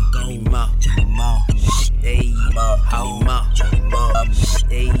Mo, go Mo, Mo, hey Mo, ho Mo,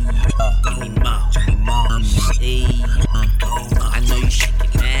 hey Mo, hey Mo. I know you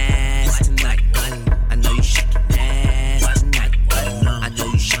shaking ass tonight. I know you shaking ass tonight. I know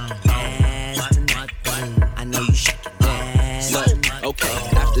you shaking ass tonight. I know you shaking ass tonight. Okay,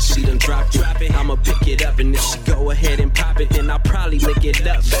 after she done dropped it, I'ma pick it up, and if she go ahead and pop it, then I'll probably lick it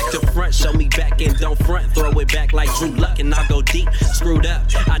up. Back to front, show me back and don't front. Throw it back like Drew Luck, and I'll go deep. Screwed up,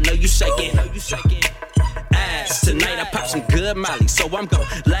 I know you shaking. Ass. Tonight I pop some good Molly, so I'm gon'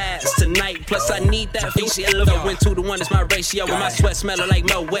 last tonight. Plus I need that ratio. Going 2 to 1 is my ratio. With my sweat smelling like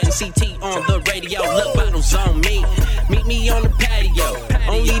Mo Wet and CT on the radio. Look, bottles on me. Meet me on the patio.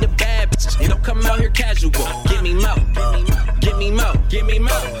 Only the bad bitches. Don't come out here casual. Give me mo. Give me mo. Give me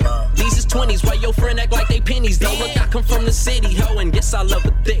mo. These is 20s. Why your friend act like they pennies? Don't look, I come from the city, ho, and yes I love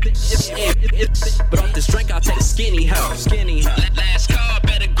a thick. But off this drink I'll take a skinny ho. Skinny ho. Last call,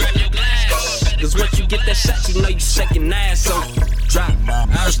 better grab your glass. Cause once you get that shot, you know you shaking ass. So drop, I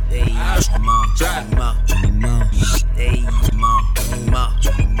know you shaking ass tonight.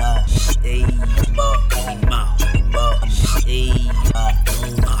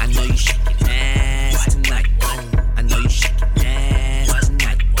 I know you shaking ass tonight. I know you shaking ass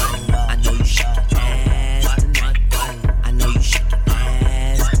tonight. I know you shaking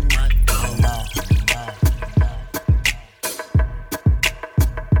ass tonight.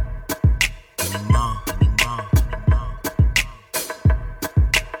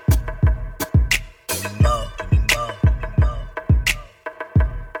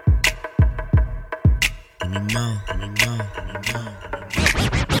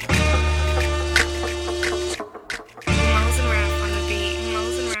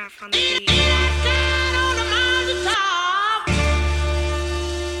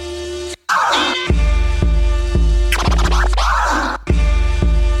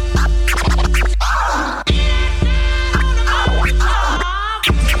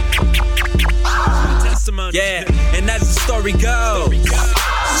 Yeah, and as the story goes,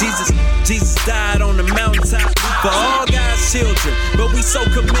 Jesus died on the mountaintop for all God's children. But we so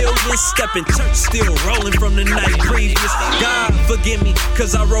chameleon, stepping church still rolling from the night previous. God forgive me,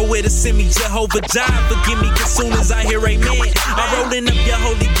 cause I roll with a semi Jehovah Jireh. Forgive me, cause soon as I hear amen, I'm rolling up your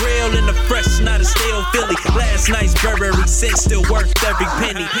holy grail in the fresh, not a stale Philly. Last night's Burberry scent still worth every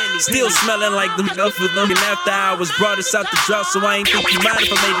penny. Still smelling like them enough of them. And after hours brought us out the drought, so I ain't think you mind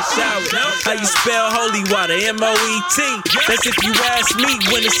if I made a shower. How you spell holy water? M-O-E-T. That's if you ask me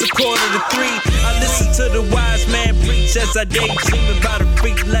when it's 2:45. I listen to the wise man preach as I daydream about a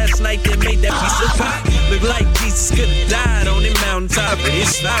freak last night that made that piece of pie. Look like Jesus could've died on the mountaintop. But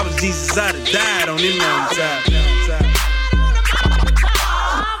if I was Jesus, I'd have died on the mountaintop.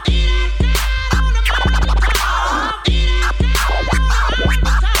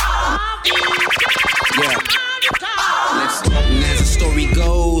 And as the story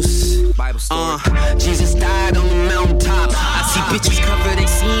goes, Jesus died on the mountaintop. I see bitches cover their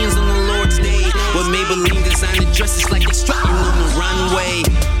sins on the Lord's day. With Maybelline designer dresses like they strutting on the runway.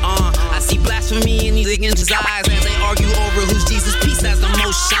 I see blasphemy in these niggas' eyes as they argue over who's Jesus' piece has the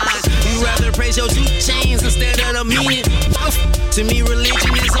most shine. You rather praise your 2 chains instead of the meaning. To me,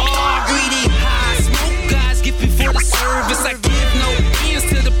 religion is all greedy. I smoke God's gift before the service. I give no ends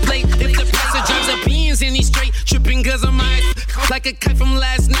to the plate. If the pastor drives up ends and he's straight, tripping cause I'm like a kite from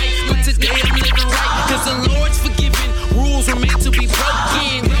last night. But today I'm living right, cause the Lord's forgiven. Rules were made to be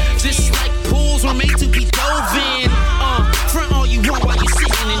broken, just like pools were made to be dove in. Front all you want while you're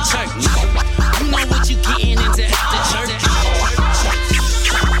sitting in church. You know what you getting into after church.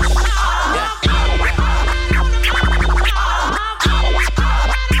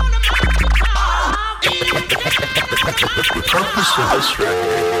 The purpose of this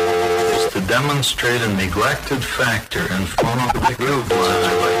record is to demonstrate a neglected factor in phonotic groove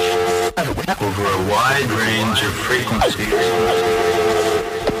modulation over a wide range of frequencies.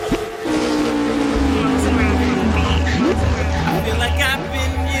 I feel like I've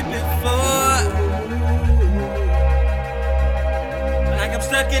been here before.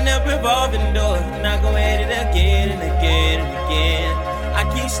 stuck in a revolving door, and I go at it again and again and again. I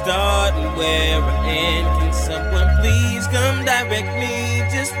keep starting where I end. Can someone please come direct me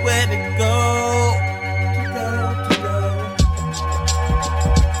just where to go?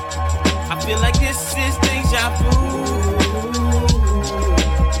 I feel like this is deja vu.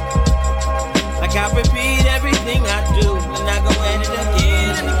 Like I repeat everything I do, and I go at it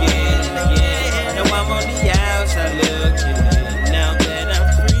again and again and again. Now I'm on the outside looking in. Now that I'm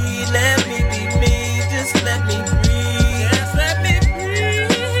free, let me be me, just let me breathe. Just let me breathe.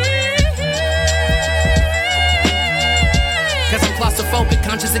 Cause I'm claustrophobic,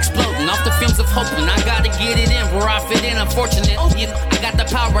 conscious exploding off the fumes of hope, and I gotta get it in where I fit in. Unfortunate, I got the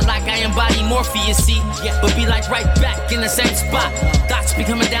power like I embody Morpheus, see, but be like right back in the same spot. Thoughts be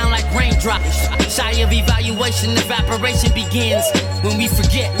coming down like raindrops. Shy of evaluation, evaporation begins when we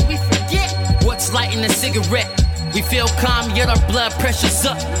forget what's lighting a cigarette. We feel calm, yet our blood pressure's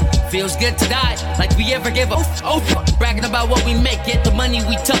up. Feels good to die, like we ever gave up. Bragging about what we make, yet the money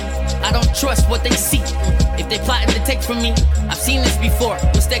we took. I don't trust what they see. If they plotting to take from me, I've seen this before.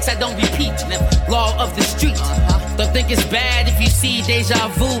 Mistakes I don't repeat. Law of the street. Don't think it's bad if you see deja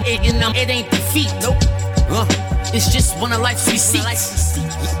vu. It ain't defeat. Nope. It's just one of life's receipts. I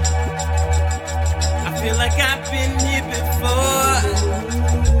feel like I've been here before.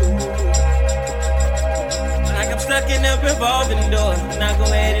 Like I'm stuck in a revolving door, and I go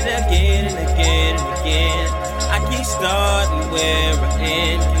at it again and again and again. I keep starting where I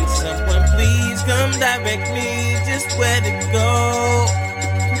end. Can someone please come direct me just where to go?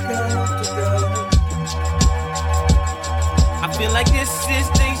 I feel like this is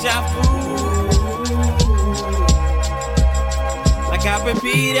deja vu. Like I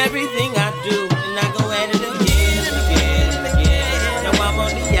repeat everything I do, and I go at it again and again and again. Now I'm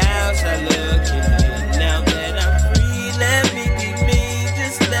on the outside looking in. Now that I'm free, let me be me,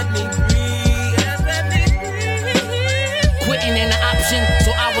 just let me breathe. Just let me breathe. Quitting ain't an option,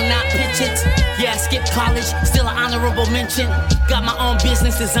 so I will not pitch it. Yeah, I skipped college, still an honorable mention. Got my own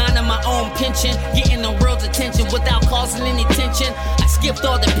business, designing my own pension. Getting the world's attention without causing any tension. I skipped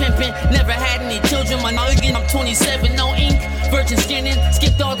all the pimping, never had any children. My again, I'm 27, no ink, virgin skinning.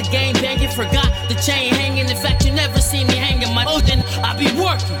 Skipped all the game banging, forgot the chain hanging. In fact, you never see me hanging my ocean. I be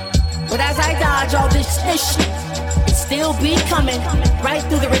working. But as I dodge all this shit, it still be coming right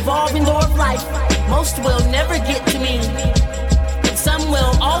through the revolving door of life. Most will never get to me, but some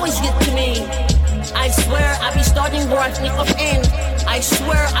will always get to me. I swear I be starting where I think of end. I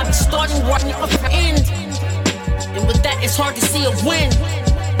swear I be starting where I think of end. And with that, it's hard to see a win.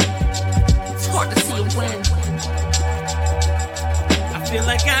 It's hard to see a win. I feel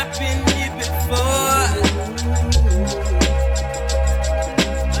like I've been here before.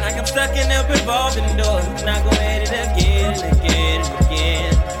 Like I'm stuck in a revolving door, and I go at it again and again and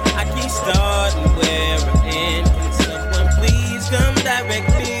again. I keep starting where I end. Can someone please come direct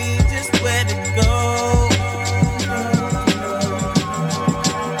me just where to go?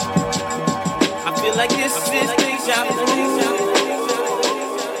 I feel like this is deja vu.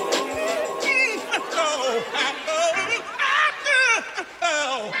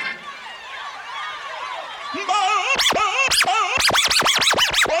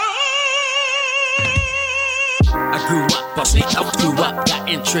 I grew up, got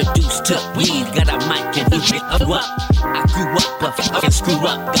introduced to weed, got a mic and we up. I grew up, and screw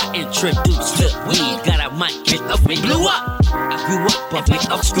up, got introduced to weed, got a mic and we blew up. I grew up,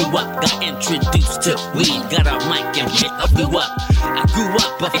 screw up, got introduced to weed, got a mic and blew up. I grew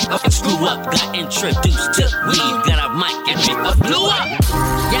up, and screw up, got introduced to weed, got a mic and blew up.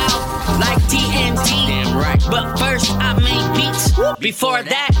 Y'all like TNT, damn right. But first I made beats. Before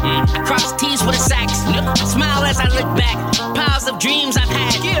that, I crossed T's with a sax. I smile as I look back. Piles of dreams I've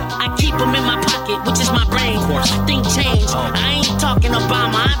had. I keep them in my pocket, which is my brain. Things change. I ain't talking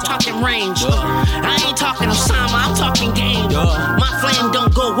Obama, I'm talking range. I ain't talking Osama, I'm talking game. My flame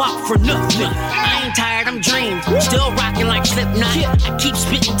don't go out for nothing. I ain't tired, I'm drained. Still rocking like Slipknot. I keep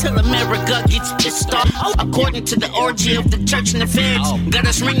spitting till America gets pissed off. According to the orgy of the church and the feds, got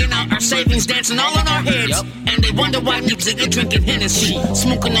us ringing out our savings, dancing all on our heads. And they wonder why niggas are drinking Hennessy,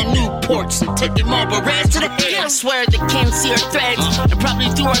 smoking on Newports and taking Marlboro Reds to the head. I swear they can't see our threads, and probably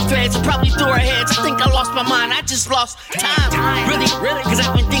through our threads, and probably through our heads. I think I lost my mind, I just lost time. Really? Cause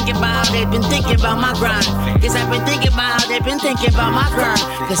I've been thinking about, they've been thinking about my grind. Cause I've been thinking about, they've been thinking about my grind.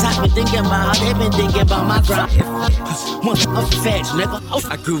 Cause I've been thinking about, they've been thinking about my grind. One of the feds, nigga.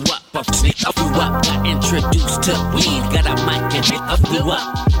 I grew up, got introduced to weed, got a mic and I blew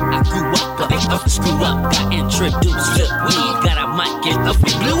up. I grew up, screw up, got introduced to weed, got a mic and I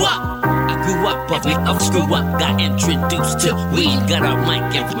blew up. I grew grew up, but we screw up. Got introduced to weed, got a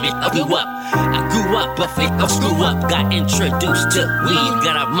mic and we grew up. I grew up, but we screw up. Got introduced to weed,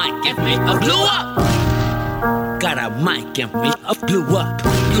 got a mic and we blew up. Got a mic and we blew up,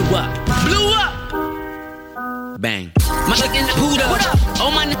 blew up, blew up. Bang. My fucking Buddha,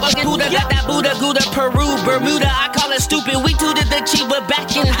 oh my fucking Buddha, got that Buddha, Gouda, Peru, Bermuda. I call it stupid. We tutored the Chiba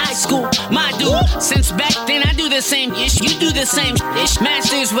back in high school. My dude, since back then I do the same ish. You do the same ish.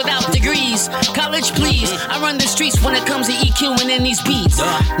 Masters without degrees. College, please. I run the streets when it comes to EQ and in these beats.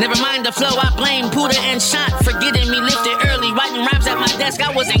 Never mind the flow, I blame Buddha and Shot for getting me lifted early. Writing rhymes at my desk, I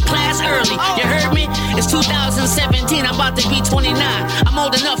was in class early. You heard me? It's 2017, I'm about to be 29. I'm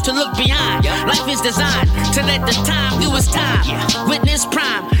old enough to look behind. Life is designed to let the time do its time. Witness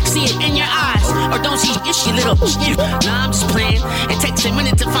prime, see it in your eyes. Or don't see issue, little issue. Nah, I'm just playing. It takes a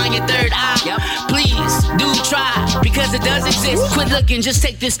minute to find your third eye. Please, do try, because it does exist. Quit looking, just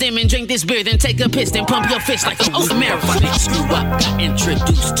take this stem and drink this beer. Then take a piss, then pump your fist like an old marathon. Screw up, got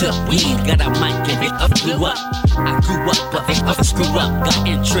introduced to weed. Got a mic and it blew up. I grew up, but they screw up. Got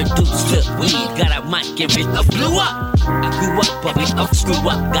introduced to weed. Got a mic and it blew up. I grew up, but they screw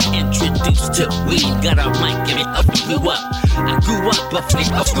up. Got introduced to weed. Got a mic and it blew up. I grew up, but they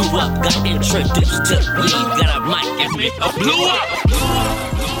screw up. Got introduced to weed. Got a mic and it blew up.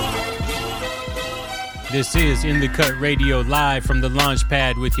 This is In The Cut Radio, live from the launch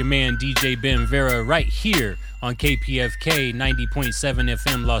pad with your man DJ Ben Vera, right here on KPFK 90.7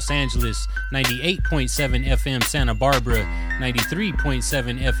 FM Los Angeles, 98.7 FM Santa Barbara,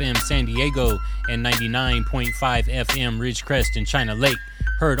 93.7 FM San Diego, and 99.5 FM Ridgecrest and China Lake.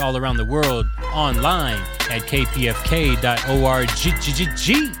 Heard all around the world online at kpfk.org.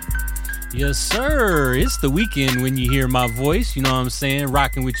 Yes, sir. It's the weekend when you hear my voice. You know what I'm saying?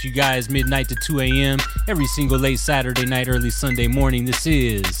 Rocking with you guys midnight to 2 a.m. every single late Saturday night, early Sunday morning. This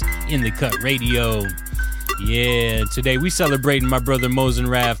is In The Cut Radio. Yeah, today we celebrating my brother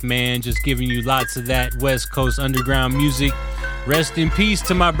Mosenrath, man. Just giving you lots of that West Coast underground music. Rest in peace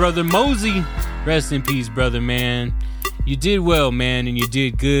to my brother Mosey. Rest in peace, brother, man. You did well, man, and you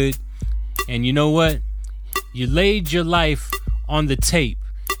did good. And you know what? You laid your life on the tape.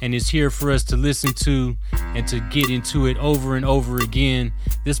 And it's here for us to listen to and to get into it over and over again.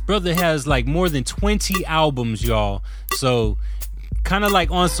 This brother has like more than 20 albums, y'all. So kind of like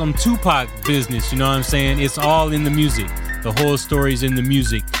on some Tupac business, you know what I'm saying? It's all in the music. The whole story's in the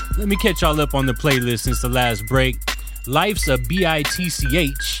music. Let me catch y'all up on the playlist since the last break. Life's a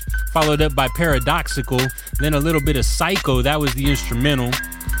B-I-T-C-H, followed up by Paradoxical, then a little bit of Psycho, that was the instrumental.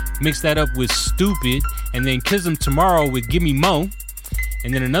 Mix that up with Stupid, and then Kism Tomorrow with Gimme Mo.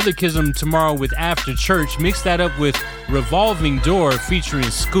 And then another Kism Tomorrow with After Church. Mix that up with Revolving Door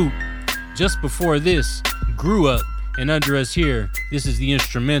featuring Scoop. Just before this, Grew Up. And under us here, this is the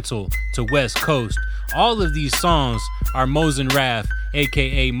instrumental to West Coast. All of these songs are Mosenrath,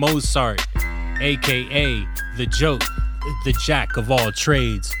 a.k.a. Mozart, a.k.a. The Joke, the Jack of all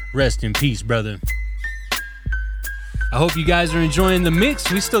trades. Rest in peace, brother. I hope you guys are enjoying the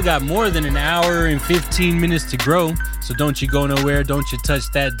mix. We still got more than an hour and 15 minutes to grow. So don't you go nowhere. Don't you touch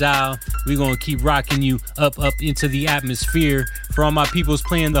that dial. We're going to keep rocking you up into the atmosphere. For all my peoples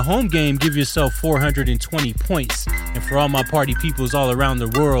playing the home game, give yourself 420 points. And for all my party peoples all around the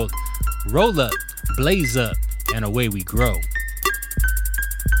world, roll up, blaze up, and away we grow.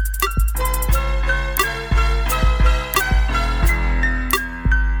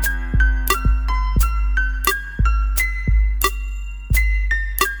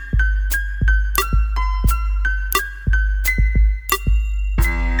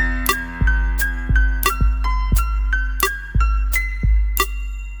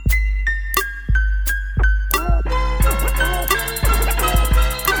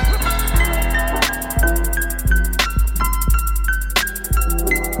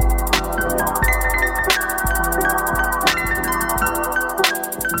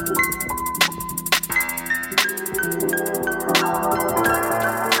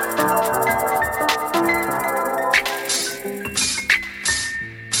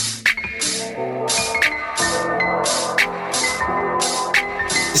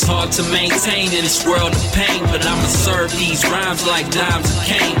 To maintain in this world of pain, but I'ma serve these rhymes like dimes of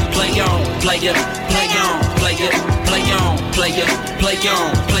cane. Play on, play it, play on, play it, play on, play it, play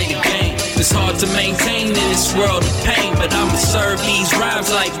on, play the game. It's hard to maintain in this world of pain, but I'ma serve these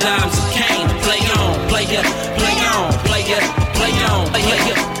rhymes like dimes of cane. Play on, play it, play on, play it, play on, play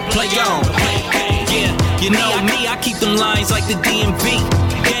it, play on, yeah. You know me, I keep them lines like the DMV,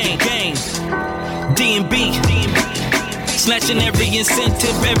 gang, DMB. snatching every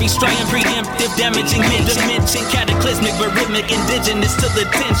incentive, every strike, preemptive, damaging mid-dimension, cataclysmic, but rhythmic, indigenous to the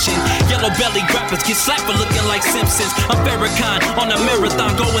tension. Yellow belly rappers get slapped for looking like Simpsons. I'm Farrakhan on a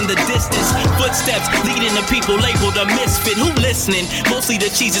marathon, going the distance. Footsteps leading the people labeled a misfit. Who listening? Mostly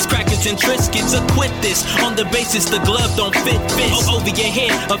the cheeses, crackers, and Triscuits. Acquit this on the basis the glove don't fit fist. Over your head,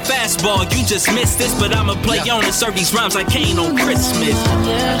 a fastball, you just missed this. But I'ma play on and serve these rhymes like Kane on Christmas.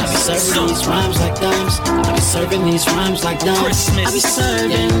 I be serving these rhymes like dimes. I be serving these rhymes like dimes. Christmas. I be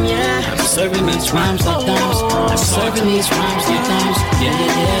serving, I be serving these rhymes like dimes. I be serving these rhymes like dimes.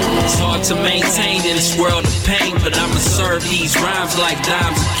 It's hard to maintain in this world of pain, but I'ma serve these rhymes like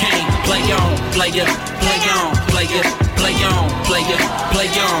dimes and cane. Play on, play it, play on, play it, play on, play it,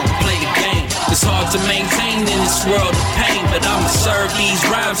 play on, play the game. It's hard to maintain in this world of pain, but I'ma serve these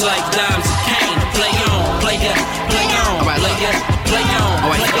rhymes like dimes and cane. Play on, play it, play on, play it, play on,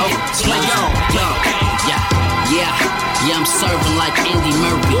 play on, play on. Yeah, I'm serving like Andy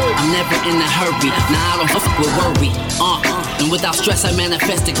Murray. I'm never in a hurry. Nah, I don't fuck with worry. And without stress, I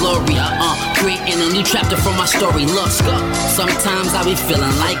manifest the glory. Creating a new chapter for my story. Look, sometimes I be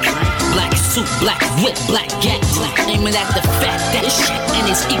feeling like black suit, black whip, black gat. Aiming at the fat, that shit. And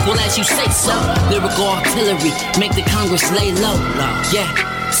it's equal as you say so. Lyrical artillery, make the Congress lay low. Yeah.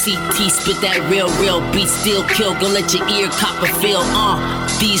 CT spit that real beat, still kill. Go let your ear cop a feel.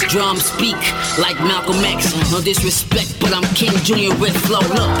 These drums speak like Malcolm X. No disrespect, but I'm King Jr. with flow.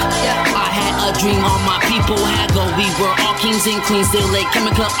 Look, I had a dream, all my people had go. We were all kings and queens, still late.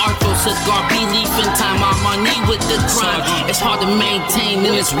 Chemical Arthur, cigar, belief in time. I'm on knee with the crime. It's hard to maintain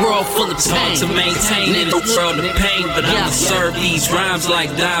in this world full of pain. It's hard to maintain in this world of pain, but I'ma serve these rhymes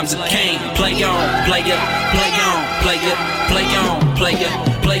like dimes and cane. Play on, play it, play on, play it, play on, play it.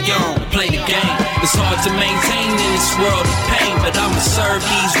 Play on, play the game. It's hard to maintain in this world of pain, but I'ma serve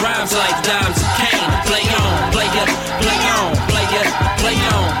these rhymes like dimes and cane. Play on, play it, play on, play it, play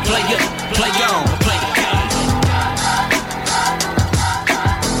on, play it, play on, play the game.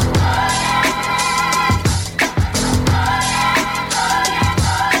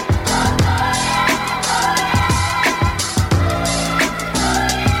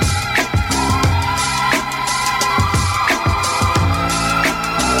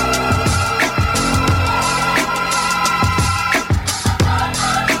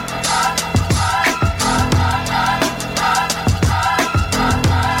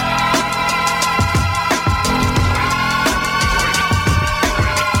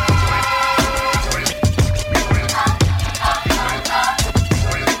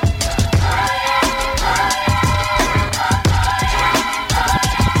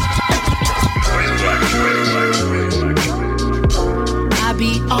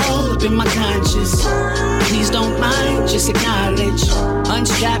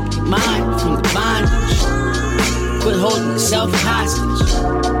 Unstrap your mind from the bondage. Quit holding yourself hostage.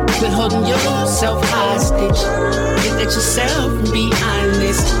 Quit holding yourself hostage. Look at yourself and be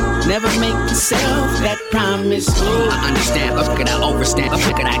honest. Never make yourself that promise. I understand, look at I overstand,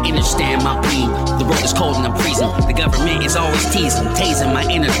 look at I understand my pain. The road is cold and I'm freezing. The government is always teasing, tasing my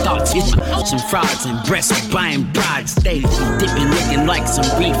inner thoughts. Some frauds and breasts buying brides. They dipping, looking like some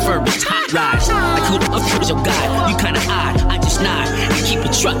refurbished hot rides. Like who the fuck is your guy? You kinda odd. I just nod and keep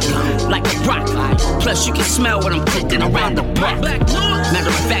it trucking like a rock. Plus you can smell what I'm cooking around the block. Matter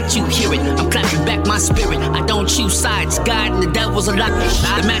of fact, you hear it. I'm clapping back my spirit. I don't choose sides. God and the devil's a lot.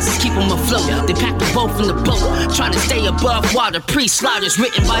 The masses keep them afloat. They pack the boat in the boat. Trying to stay above water. Pre-slaughters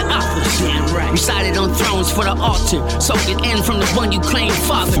written by authors. Recited on thrones for the altar. Soak it in from the one you claim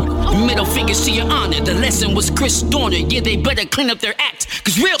father. Middle fingers to your honor. The lesson was Chris Dorner. Yeah, they better clean up their act.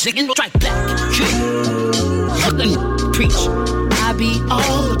 Cause real chicken will strike back. Preach. I be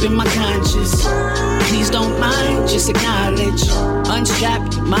all up in my conscience. Please don't mind, just acknowledge.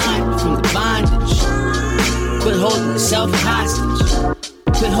 Unstrap your mind from the bondage. Quit holding yourself hostage.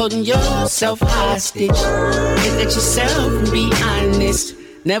 Quit holding yourself hostage. Look at yourself and be honest.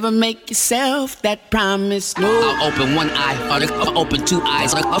 Never make yourself that promise. No. I'll open one eye, I'll open two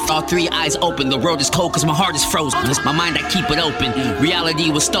eyes, all three eyes open. The world is cold cause my heart is frozen. My mind, I keep it open.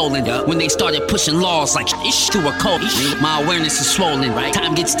 Reality was stolen when they started pushing laws like ish to a code. My awareness is swollen.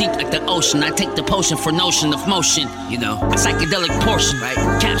 Time gets deep like the ocean. I take the potion for notion of motion. You know, a psychedelic portion.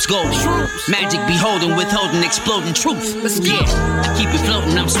 Caps golden. Magic beholding, withholding, exploding truth. Yeah, I keep it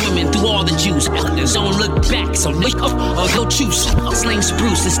floating. I'm swimming through all the juice. Don't look back, so lick up or go choose. Sling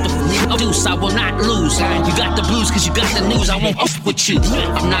spruce. It's the deuce, I will not lose. You got the blues cause you got the news. I won't off with you.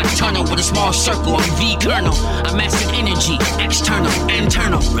 I'm nocturnal with a small circle. I'm V-Colonel. I master energy, external,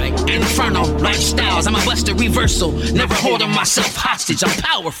 internal, infernal lifestyles. I'm a buster reversal. Never holding myself hostage. I'm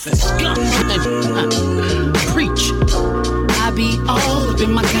powerful. Preach. all up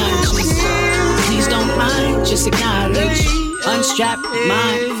in my conscience. Please don't mind, just acknowledge. Unstrap your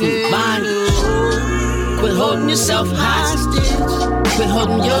mind from bondage. Quit holding yourself hostage. Quit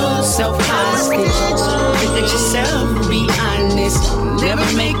holding yourself hostage. Look at yourself and be honest. Never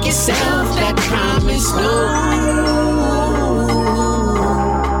make yourself that promise. No.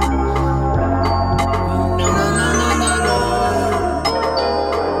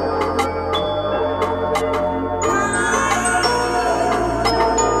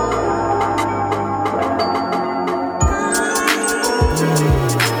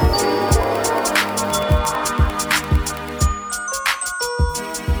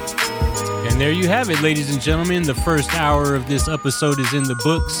 There you have it, ladies and gentlemen. The first hour of this episode is in the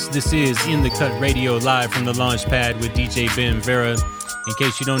books. This is In the Cut Radio, live from the Launchpad with DJ Ben Vera. In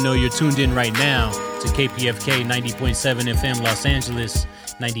case you don't know, you're tuned in right now to KPFK 90.7 FM Los Angeles,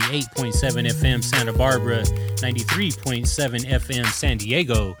 98.7 FM Santa Barbara, 93.7 FM San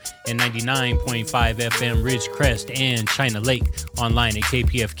Diego, and 99.5 FM Ridgecrest and China Lake, online at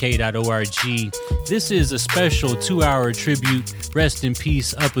kpfk.org. This is a special 2-hour tribute, rest in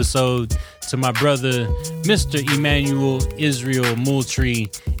peace episode to my brother, Mr. Emmanuel Israel Moultrie,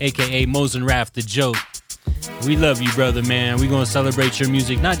 aka Mosin Raf the Joke. We love you, brother, man. We're going to celebrate your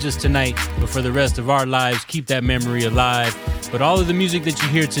music, not just tonight, but for the rest of our lives. Keep that memory alive. But all of the music that you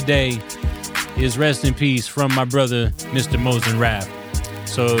hear today is rest in peace from my brother, Mr. Mosin Raf.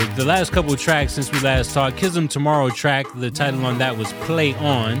 So the last couple of tracks since we last talked, Kism Tomorrow track, the title on that was Play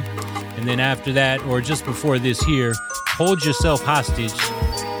On. And then after that, or just before this here, Hold Yourself Hostage.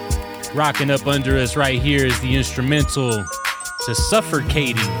 Rocking up under us right here is the instrumental to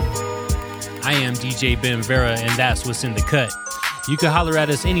Suffocating. I am DJ Ben Vera, and that's what's in the cut. You can holler at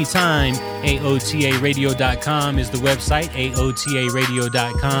us anytime. AOTARadio.com is the website,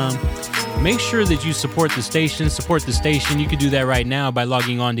 AOTARadio.com. Make sure that you support the station. You can do that right now by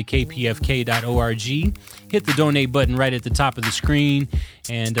logging on to kpfk.org. Hit the donate button right at the top of the screen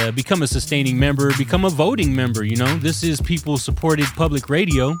and become a sustaining member, become a voting member. You know, this is people-supported public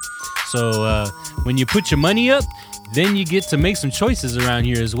radio. So when you put your money up, then you get to make some choices around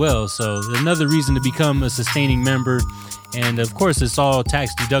here as well. So another reason to become a sustaining member. And of course, it's all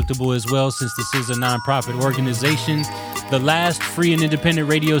tax deductible as well, since this is a nonprofit organization. The last free and independent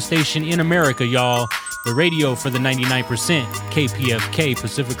radio station in America, y'all. The radio for the 99%, KPFK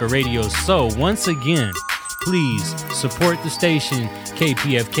Pacifica Radio. So once again, please support the station.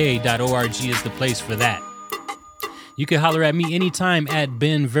 KPFK.org is the place for that. You can holler at me anytime at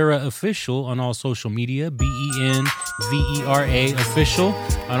Ben Vera Official on all social media. BenVera Official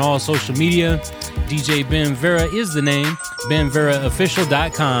on all social media. DJ Ben Vera is the name.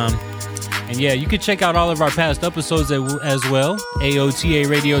 BenVeraOfficial.com. And yeah, you can check out all of our past episodes as well.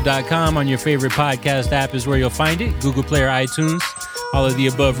 AOTARadio.com on your favorite podcast app is where you'll find it. Google Play or iTunes. All of the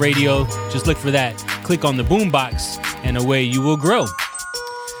above radio. Just look for that. Click on the boombox and away you will grow.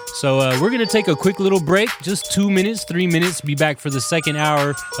 So we're going to take a quick little break, just 2 minutes, 3 minutes, be back for the second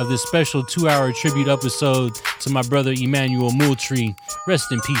hour of this special 2-hour tribute episode to my brother Emmanuel Moultrie.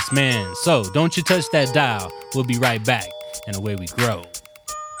 Rest in peace, man. So don't you touch that dial. We'll be right back, and away we grow.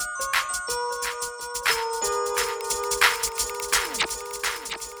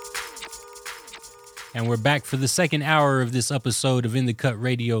 And we're back for the second hour of this episode of In the Cut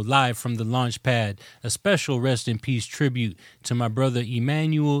Radio, live from the Launchpad. A special rest in peace tribute to my brother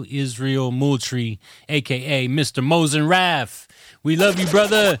Emmanuel Israel Moultrie, a.k.a. Mr. Mosin Raf. We love you,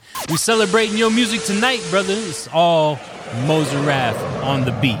 brother. We celebrating your music tonight, brother. It's all Mosin Raf on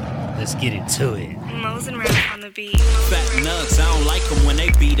the beat. Let's get into it. Mosin Raf on the beat. Fat nugs, I don't like them when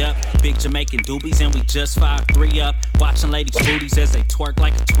they beat up. Big Jamaican doobies and we just 5'3" up. Watching ladies' booties as they twerk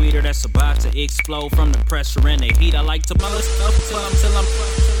like a tweeter that's about to explode from the pressure and the heat. I like to mull stuff till I'm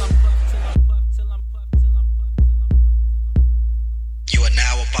You are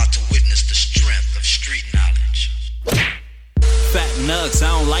now about to witness the strength of street knowledge. Fat nugs, I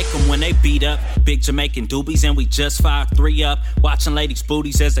don't like them when they beat up. Big Jamaican doobies and we just 5'3" up. Watching ladies'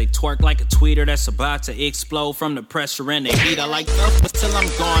 booties as they twerk like a tweeter that's about to explode from the pressure and the heat. I like stuff till I'm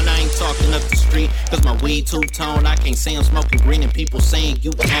gone, I ain't talking up the street. Cause my weed two-tone, I can't say I'm smoking green. And people saying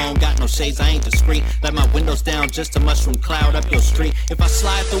you home, got no shades, I ain't discreet. Let my windows down just a mushroom cloud up your street. If I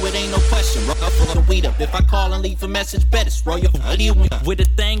slide through it, ain't no question. Roll up the weed up. If I call and leave a message, bet it's roll your with a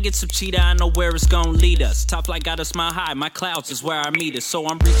thing, get some cheetah, I know where it's gonna lead us. Top flight got us mile high, my clouds is where I meet us. So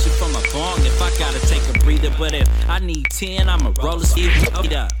I'm reaching for my bong if I gotta take a breather. But if I need 10, I'ma roll a Steve up.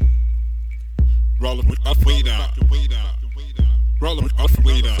 Roll it with a weed up. Roll it with a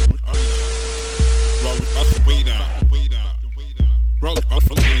weed up. Roll it with a weed up. Roll it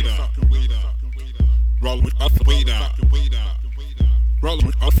with a weed up. Roll it with a weed up. Rollin'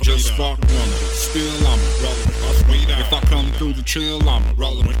 with us, just spark one. Still I'm rollin' us, we down. If I come through the chill, I'm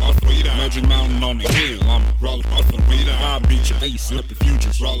rollin' with us, we down. Magic Mountain on the hill, I'm rollin' us, we down. I beat your ace up the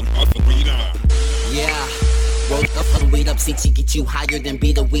futures, rollin' us, we down. Yeah. Roll up, weed up, CT get you higher than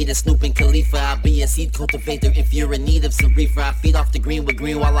beat a weed of Snoop and Khalifa. I'll be a seed cultivator if you're in need of some reefer. I feed off the green with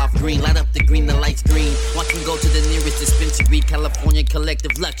green while off green. Light up the green, the lights green. Watch me go to the nearest dispensary. California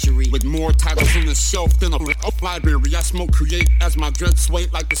collective luxury. With more titles on the shelf than a library. I smoke create as my dreads sway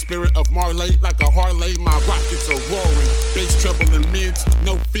like the spirit of Marley. Like a Harley, my rockets are roaring. Bass treble and mids,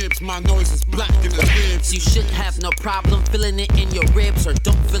 no fibs. My noise is black in the ribs. You should have no problem feeling it in your ribs, or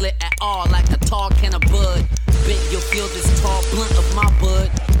don't feel it at all like a tall can of bud. Bet you'll feel this tall blunt of my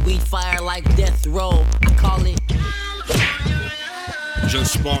bud. We fire like death row. I call it.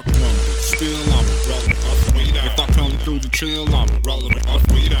 Just spark one, still I'm rollin' up, we down. If I come through the chill, I'm rollin' up,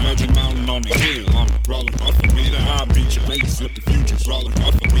 we down. Magic Mountain on the hill, I'm rollin' up, we down. I beat your face with the futures, rollin'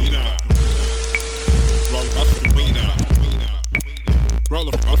 up, we down. Rollin' up, we down.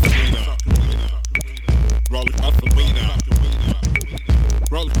 Rollin' up, we down. Rollin' up, we down.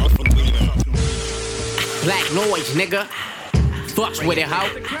 Rollin' up, we down. Black noise, nigga. Fucks with it, ho.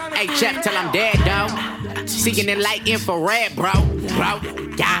 Hey, Chef, tell I'm dead, dog. Seeking it like infrared, bro.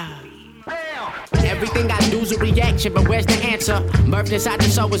 Yeah. Everything I do's a reaction, but where's the answer? Birth inside the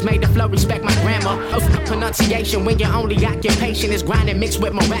soul was made to flow, respect my grammar. Of pronunciation when your only occupation is grinding mixed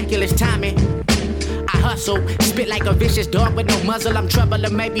with miraculous timing. I hustle, spit like a vicious dog with no muzzle. I'm trouble or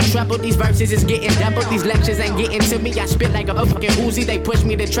maybe trouble. These verses is getting double. These lectures ain't getting to me. I spit like a fucking Uzi. They push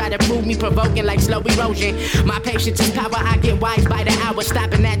me to try to prove me, provoking like slow erosion. My patience is power. I get wise by the hour.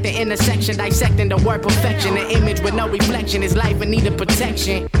 Stopping at the intersection, dissecting the word perfection. An image with no reflection is life in need of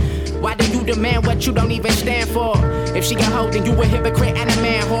protection. Why do you demand what you don't even stand for? If she got hold, then you a hypocrite and a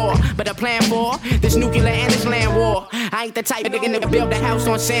man whore. But a plan for this nuclear and this land war. I ain't the type of nigga to build a house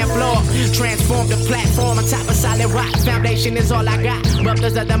on sand floor. Transform the platform on top of solid rock. Foundation is all I got. Wealth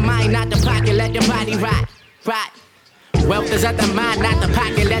is of the mind, not the pocket. Let the body rot. Wealth is of the mind, not the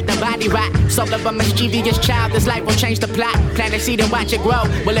pocket. Let the body rot. Soul of a mischievous child. This life will change the plot. Plant a seed and watch it grow.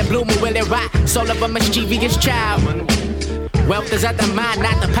 Will it bloom or will it rot? Soul of a mischievous child. Wealth is of the mind,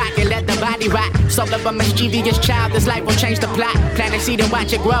 not the pocket. Let the body rot. Soul of a mischievous child. This life will change the plot. Plant a seed and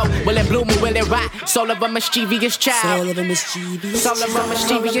watch it grow. Will it bloom or will it rot? Soul of a mischievous child. Soul of a mischievous. Soul of a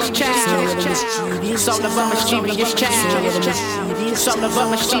mischievous child. Soul of a mischievous child. Soul of a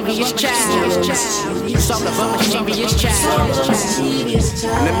mischievous child. Soul of a mischievous child.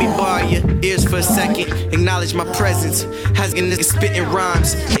 Let me borrow your ears for a second. Acknowledge my presence. Has in this spitting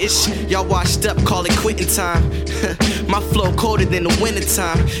rhymes. Ish, y'all washed up, call it quitting time. My flow colder than the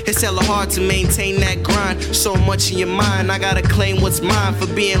wintertime. It's hella hard to maintain that grind. So much in your mind, I gotta claim what's mine. For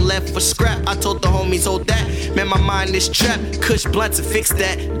being left for scrap, I told the homies, hold that. Man, my mind is trapped. Kush blunt to fix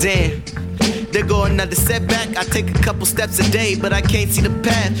that. Damn. There go another setback. I take a couple steps a day, but I can't see the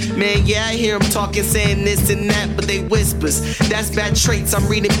path. Man, yeah, I hear them talking, saying this and that, but they whispers. That's bad traits, I'm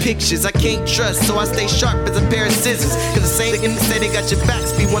reading pictures. I can't trust, so I stay sharp as a pair of scissors. Cause the same thing say they got your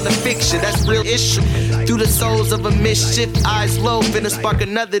backs, be one to fix you. That's real issue. Through the souls of a mischief, eyes low, finna spark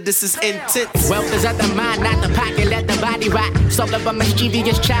another, this is intense. Wealth is of the mind, not the pocket. Let the body rot. Soul of a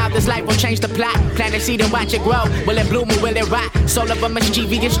mischievous child. This life will change the plot. Plant a seed and watch it grow. Will it bloom or will it rot? Soul of a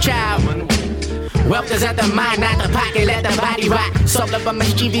mischievous child. Wealth is at the mind, not the pocket. Let the body rot. Soul of a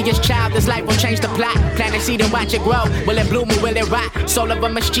mischievous child. This life will change the plot. Plant a seed and watch it grow. Will it bloom or will it rot? Soul of a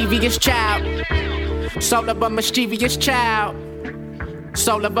mischievous child. Soul of a mischievous child.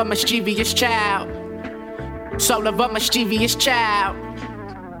 Soul of a mischievous child. Soul of a mischievous child.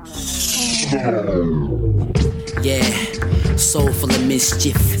 Yeah, soul full of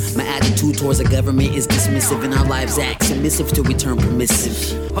mischief. My attitude towards the government is dismissive, and our lives act submissive till we turn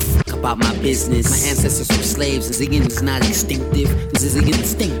permissive. About my business. My ancestors were slaves, and zigging is not instinctive. Zigging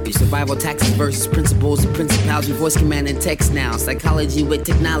instinctive. Survival tactics versus principles and principalities. Voice command and text now. Psychology with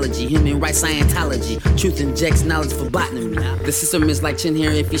technology. Human rights Scientology. Truth injects knowledge for botany. The system is like chin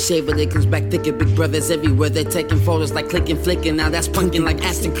hair. If you shave it, it comes back thicker. Big brothers everywhere. They're taking photos like clicking, flicking. Now that's punkin' like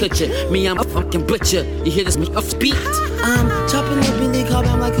Aston Kutcher. Me, I'm a fucking butcher. You hear this beat? I'm chopping up Billy Cobb.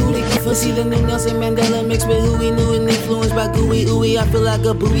 I'm like Hootie. For see the new Nelson Mandela mixed with who we knew and influenced by gooey ooey. I feel like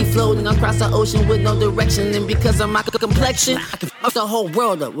a buoy floating across the ocean with no direction. And because of my complexion, I can fuck the whole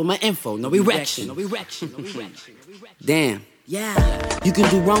world up with my info. No erection. Damn. Yeah. You can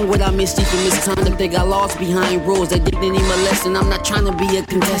do wrong without mischief and misconduct. They got laws behind rules. They didn't need my lesson. I'm not trying to be a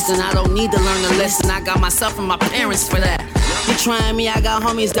contestant. I don't need to learn a lesson. I got myself and my parents for that. you're trying me, I got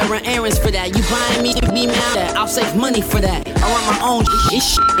homies that run errands for that. You buying me, be mad at, I'll save money for that. I run my own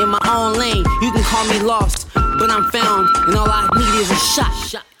shit in my own lane. You can call me lost, but I'm found, and all I need is a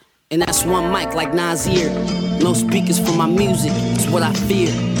shot. And that's one mic like Nasir. No speakers for my music, it's what I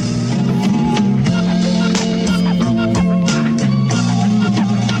fear.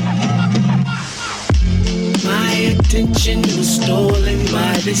 My attention was stolen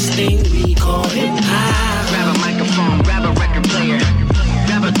by this thing we call hip-hop. Grab a microphone, grab a record player,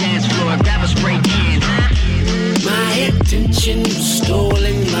 grab a dance floor, grab a spray can. My attention was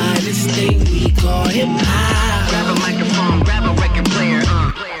stolen by this thing we call hip-hop. Grab a microphone, grab a record player,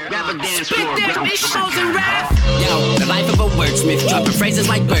 grab a dance floor. Yo, the life of a wordsmith, dropping phrases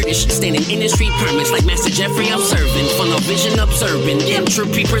like birdish, standing in the street permits like Master Jeffrey observing, funnel vision observing,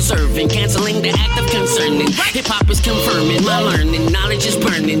 entropy preserving, canceling the act of concerning. Hip-hop is confirming my learning, knowledge is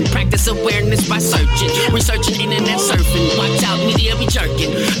burning, practice awareness by searching, researching internet surfing, watch out, media be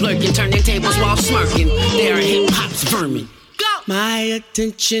jerking, lurking, turning tables while smirking, they are hip-hop's vermin. My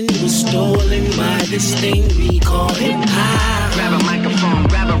attention was stolen by this thing we call hip-hop. Grab a microphone,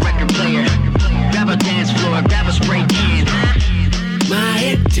 grab a record player, grab a dance floor, grab a spray can. My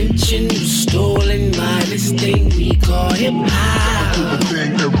attention was stolen by this thing we call hip-hop. Do the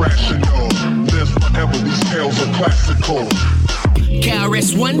thing irrational, live forever, these tales are classical.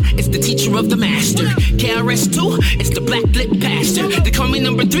 KRS-One is the teacher of the master. KRS-2 is the black lit pastor. They call me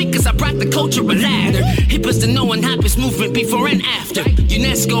number 3 cause I brought the culture a ladder. Hip is the known hoppest movement before and after.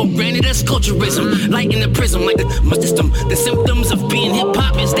 UNESCO granted us culturism, light in the prism like the system. The symptoms of being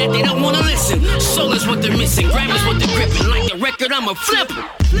hip-hop is that they don't wanna listen. Soul is what they're missing, grammar's what they're gripping. Like a record, I'm a flipper.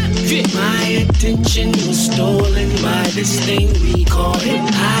 Yeah. My attention was stolen by this thing we call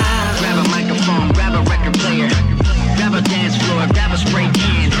hip-hop. Grab a microphone, grab a record player, grab a dance floor, grab a spray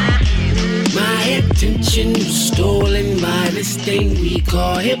can. My attention was stolen by this thing we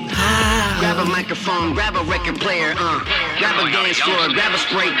call hip-hop. Grab a microphone, grab a record player, grab a dance floor, grab a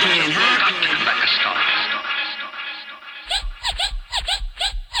spray can,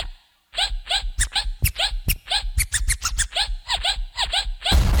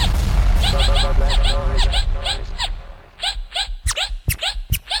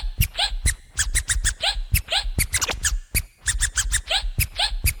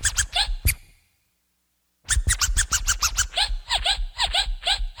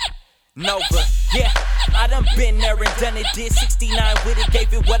 Nova, yeah, I done been there and done it, did 69 with it,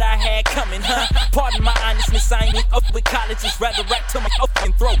 gave it what I had coming, huh? Pardon my honestness, I ain't up with colleges, rather rap to my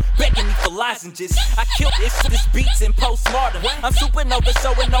fucking throat, begging me for lozenges. I killed this beats and postmortem. I'm supernova,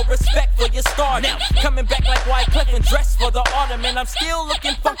 showing no respect for your star. Now, coming back like Wyclef and dressed for the autumn, and I'm still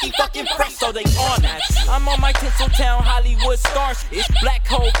looking funky, fucking fresh, so they on that. I'm on my Tinseltown Hollywood stars, it's black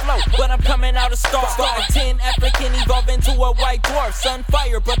hole flow, but I'm coming out of star. Star 10 African evolve into a white dwarf,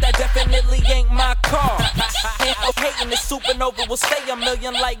 sunfire, but that definitely ain't my car. Hating the supernova will stay a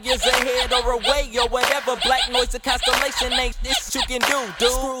million light years ahead or away or whatever. Black noise, a constellation ain't this you can do,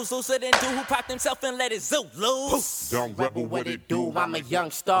 dude. Screws looser than dude who popped himself and let his zoo loose. Don't rebel what it do. I'm a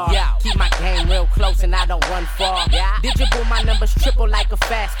young star. Yeah. Keep my game real close and I don't run far. Yeah. Digital, my numbers triple like a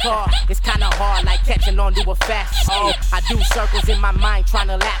fast car. It's kinda hard like catching on to a fast car. I do circles in my mind trying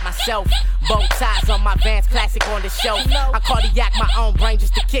to lap myself. Bow ties on my Vans classic on the shelf. I cardiac my own brain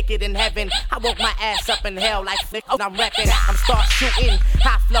just to kick it in heaven. I woke my ass up in hell like flick. I'm reppin'. I'm start shooting.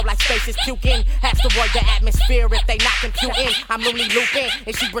 High flow like space is puking. Has to work the atmosphere if they not computing. I'm Looney looping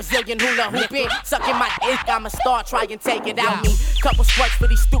and she Brazilian hula hooping. Sucking my dick, I'ma start try and take it out me. Couple squirts for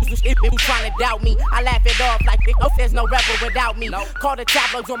these stoops who trying to doubt me. I laugh it off like there's no rebel without me. Call the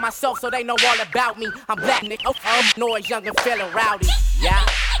tabloids on myself so they know all about me. I'm black Nick, noise, young and feeling rowdy. Yeah.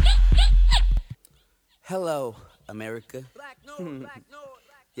 Hello, America. Black noise.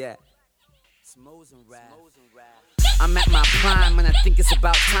 Yeah. Smooth and rap. I'm at my prime and I think it's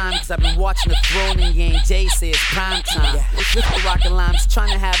about time, cause I've been watching the throne and Yang Jay say it's prime time. With the rocket limes,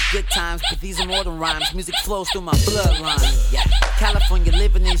 trying to have good times, but these are more than rhymes. Music flows through my bloodline. Yeah. California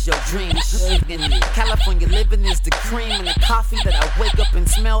living is your dream. California living is the cream and the coffee that I wake up and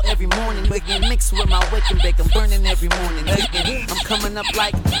smell every morning. Again, mixed with my wake and bake, I'm burning every morning. Again, I'm coming up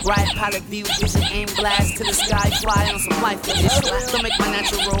like bright pilot view, vision, aim blast to the sky, fly on some life conditions. Stomach my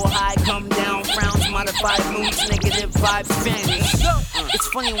natural high, come down, frowns, modified moods, negative vibes vanish. It's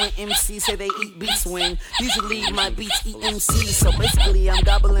funny when MCs say they eat beats when usually my beats eat MCs. So basically I'm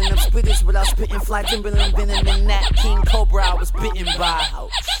gobbling up spitters without spitting fly Timberland venom in that King Cobra I was bitten by.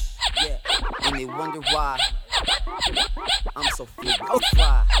 Yeah, and they wonder why I'm so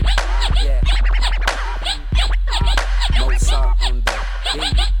fly. Yeah, Mozart on the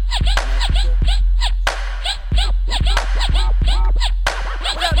beat.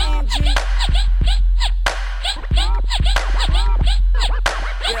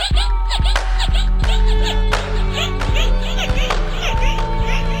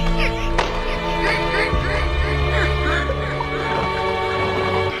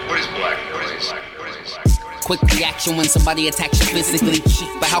 quick reaction when somebody attacks you physically,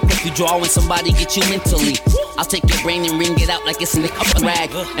 but how quick you draw when somebody gets you mentally. I'll take your brain and wring it out like it's in a rag,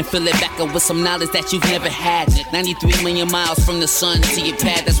 and fill it back up with some knowledge that you've never had. 93 million miles from the sun to your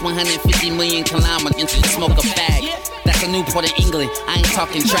pad, that's 150 million kilometers into the smoke a fag. That's a Newport in England, I ain't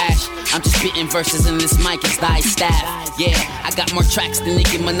talking trash. I'm just spitting verses in this mic, it's thy staff. Yeah, I got more tracks than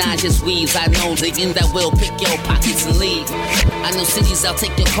Nicki Minaj's weaves. I know niggas that will pick your pockets and leave. I know cities I'll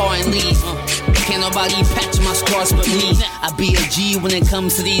take your car and leave. Can't nobody patch my scars but me. I be a G when it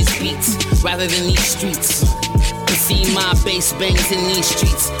comes to these beats, rather than these streets. You see my bass bangs in these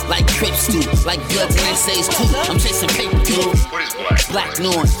streets, like Crips do, like Bloods and essays too. I'm chasing paper, dude. Black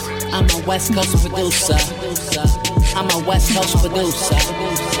North. I'm a West Coast producer. I'm a West Coast producer.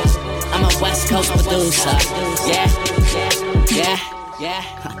 I'm a West Coast producer. Yeah, yeah,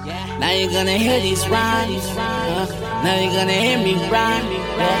 yeah. Now you're gonna hear these rhymes. Now you're gonna hear me rhyme.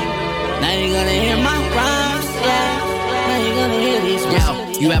 Yeah. Now you're gonna hear my rhymes. Yeah. Now you're gonna hear these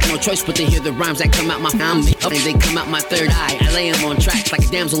rhymes. You have no choice but to hear the rhymes that come out my mouth. They come out my third eye. I lay them on tracks like a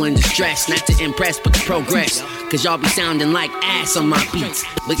damsel in distress. Not to impress, but to progress. Cause y'all be sounding like ass on my beats.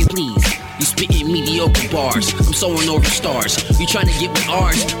 Look at please, you spitting mediocre bars. I'm soaring over stars. You trying to get with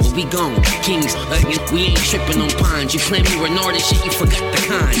ours, but we gone. Kings, we ain't tripping on pines. You claim you Renard and shit, you forgot the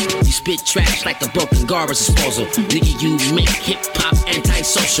kind. You spit trash like a broken garbage disposal. Nigga, you make hip-hop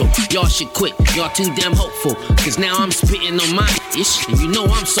antisocial. Y'all should quit, y'all too damn hopeful. Cause now I'm spitting on my ish, and you know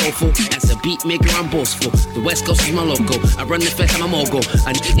I'm soulful. As a beat maker, I'm boastful. The West Coast is my logo. I run the fest, I'm a mogul.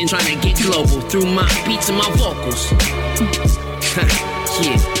 I'm trying to get global through my beats and my vocals.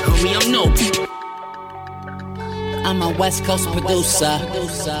 Yeah, homie, I'm noble. I'm a West Coast producer.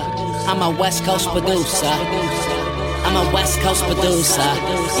 I'm a West Coast producer. I'm a West Coast producer.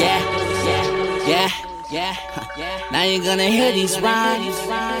 Yeah, yeah, yeah. Now you're gonna hear these rhymes.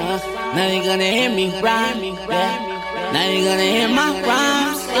 Now you're gonna hear me rhyme. Yeah. Now you're gonna hear my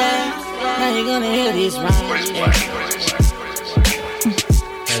rhymes. Yeah. Now you're gonna hear these rhymes. Yeah.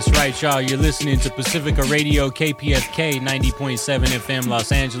 That's right, y'all. You're listening to Pacifica Radio, KPFK, 90.7 FM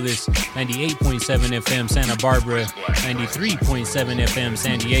Los Angeles, 98.7 FM Santa Barbara, 93.7 FM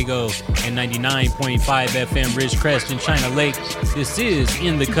San Diego, and 99.5 FM Ridgecrest and China Lake. This is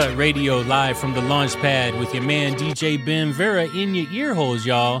In the Cut Radio, live from the launch pad with your man DJ Ben Vera in your ear holes,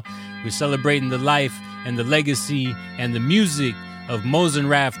 y'all. We're celebrating the life and the legacy and the music of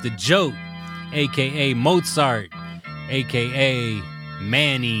Mosenrath the Joke, a.k.a. Mozart, a.k.a.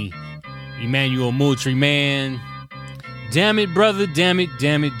 Manny, Emmanuel Moultrie, man. Damn it, brother. Damn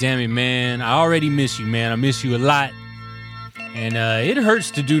it, man. I already miss you, man. I miss you a lot. And it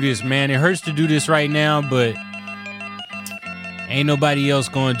hurts to do this, man. It hurts to do this right now, but ain't nobody else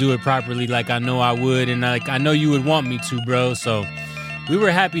gonna do it properly like I know I would, and like I know you would want me to, bro. So we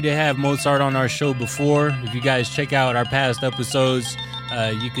were happy to have Mozart on our show before. If you guys check out our past episodes,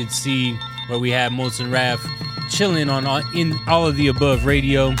 you could see where we had Mosenrath chilling on in all of the above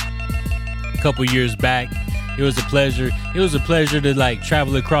radio a couple years back. It was a pleasure. It was a pleasure to like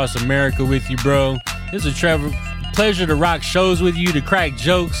travel across America with you, bro. It was a pleasure to rock shows with you, to crack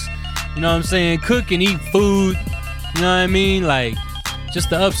jokes. You know what I'm saying? Cook and eat food. You know what I mean? Like just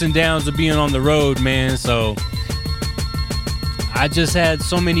the ups and downs of being on the road, man. So I just had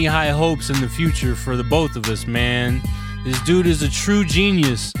so many high hopes in the future for the both of us, man. This dude is a true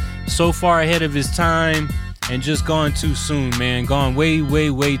genius. So far ahead of his time. And just gone too soon, man. Gone way, way,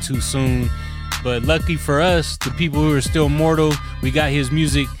 way too soon. But lucky for us, the people who are still mortal, we got his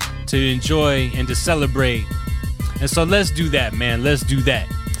music to enjoy and to celebrate. And so let's do that, man. Let's do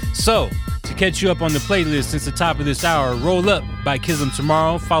that. So, to catch you up on the playlist since the top of this hour, Roll Up by Kism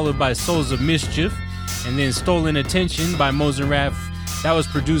Tomorrow, followed by Souls of Mischief, and then Stolen Attention by Mosenrath. That was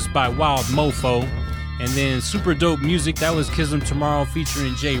produced by Wild Mofo. And then Super Dope Music, that was Kism Tomorrow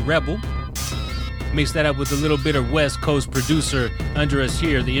featuring J Rebel. Mix that up with a little bit of West Coast producer under us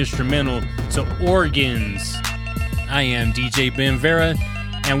here, the instrumental to Organs. I am DJ Ben Vera,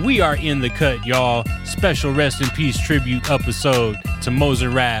 and we are in the cut, y'all. Special rest in peace tribute episode to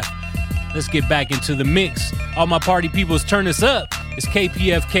Mosenrath. Let's get back into the mix. All my party peoples, turn us up. It's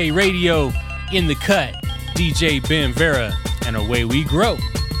KPFK Radio, in the cut. DJ Ben Vera, and away we grow.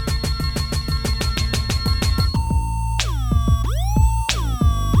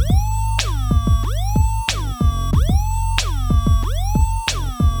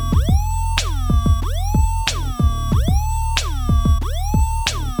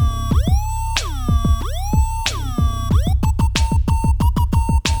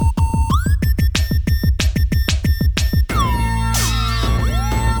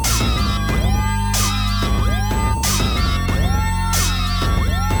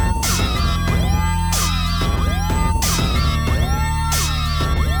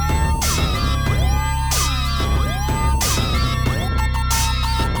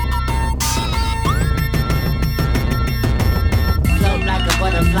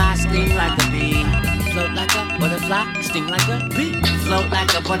 sting like a bee. Float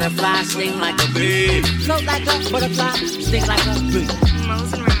like a butterfly, sting like a bee. Float like a butterfly, sting like a bee.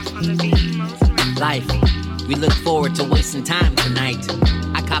 Life, we look forward to wasting time tonight.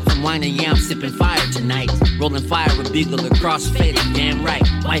 I cop some wine and yeah, I'm sipping fire tonight. Rolling fire with Beagle across faded, damn right.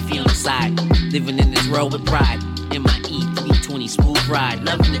 Wifey on the side, living in this world with pride. In my E320 smooth ride,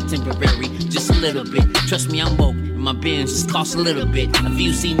 loving it temporary, just a little bit. Trust me, I'm woke, and my Benz just cost a little bit. A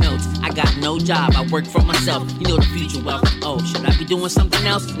few C notes, I got no job, I work for myself. You know the future well. Oh, should I be doing something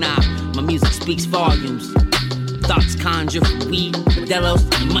else? Nah, my music speaks volumes. Thoughts conjure from weed, delos,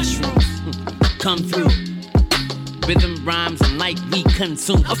 and mushrooms. Come through. Rhythm rhymes and like we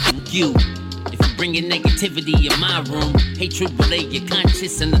consume. Oh, fuck you. If you bring your negativity in my room, hatred will lay your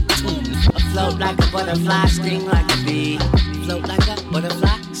conscience in a tune. Float like a butterfly, sting like a bee. Float like a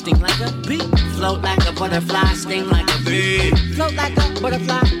butterfly, sting like a bee. Float like a butterfly, sting like a bee. Float like a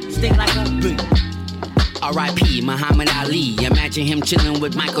butterfly, sting like a bee. R.I.P. Muhammad Ali. Imagine him chilling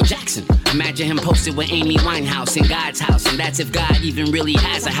with Michael Jackson. Imagine him posted with Amy Winehouse in God's house. And that's if God even really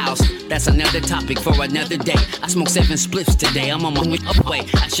has a house. That's another topic for another day. I smoke 7 spliffs today. I'm on my way.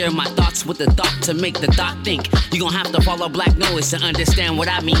 I share my thoughts with the thought to make the thought think. You gon' have to follow Black Noise to understand what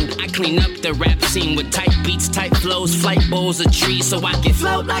I mean. I clean up the rap scene with tight beats, tight flows, flight bowls of trees so I can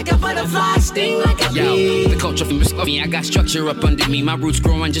float like a butterfly, sting like a bee. The culture from me, I got structure up under me. My roots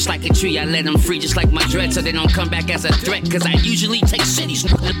growing just like a tree. I let them free just like my dreads so they don't come back as a threat. Cause I usually take cities.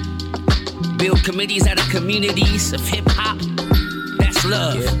 Build committees out of communities of hip-hop. That's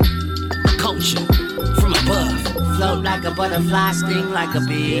love. Culture from above. Float like a butterfly, sting like a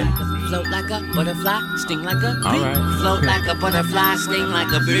bee. Float like a butterfly, sting like a bee. Right. Float like a butterfly, sting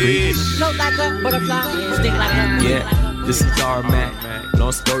like a bee. Float like a butterfly, sting like a bee. Yeah, this is R-Mac.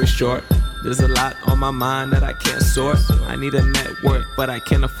 Long story short, there's a lot on my mind that I can't sort. I need a network, but I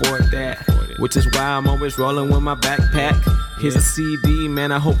can't afford that. Which is why I'm always rolling with my backpack. Here's a CD,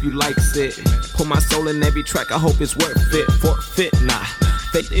 man, I hope you likes it. Put my soul in every track, I hope it's worth it. Forfeit, nah.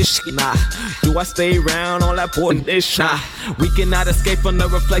 Fake this shit, nah. Do I stay around all that boy? This nah. We cannot escape from the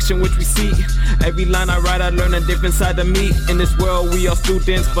reflection which we see. Every line I write, I learn a different side of me. In this world, we are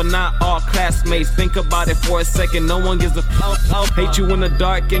students, but not all classmates. Think about it for a second, no one gives a fuck. Hate you in the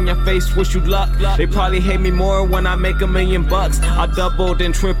dark, in your face, wish you luck. They probably hate me more when I make $1 million. I double,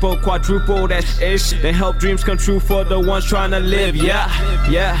 then triple, quadruple that ish. Then help dreams come true for the ones trying to live. Yeah,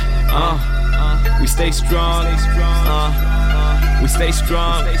 we stay strong. We stay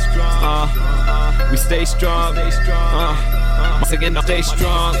strong. We stay strong. Once again, stay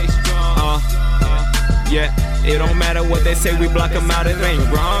strong. Yeah, it don't matter what they say, we block them out, it ain't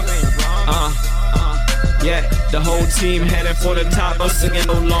wrong. Yeah, the whole team heading for the top, us again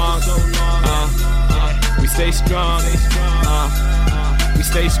no long. We stay strong. We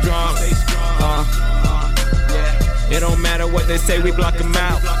stay strong. Yeah, it don't matter what they say, we block them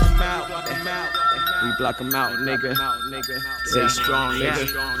out. We block them out, nigga. Stay strong, nigga.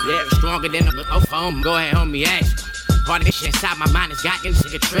 Yeah, stronger than a phone. Go ahead, homie, ask. All of this shit inside my mind has gotten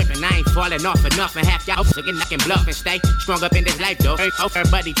sick of tripping. I ain't falling off enough and half y'all again I can bluff and stay strong up in this life though.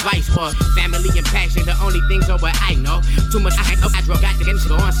 Everybody twice for family and passion, the only things over I know. Too much I drove, got to get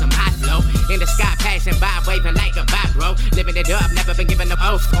on some high flow. In the sky passing by, waving like a vibro. Living it up, never been given up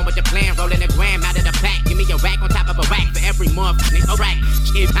oath. Going with the plan, rolling the gram out of the pack. Give me a rack on top of a rack for every month. Nigga, rack.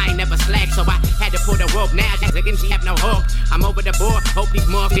 Shit, I ain't never slack, so I had to pull the rope. Now that's again, she have no hope. I'm over the board, hope these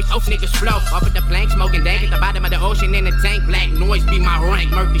niggas flow. Off of the plank, smoking dank at the bottom of the ocean. In the tank, Black Noise be my rank.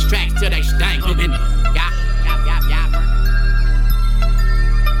 Murphy's tracks till they stank. Yeah.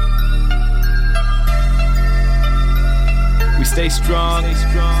 We stay strong.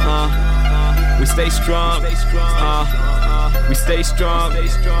 We stay strong. We stay strong.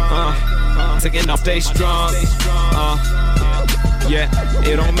 Again, I'll stay strong. Yeah,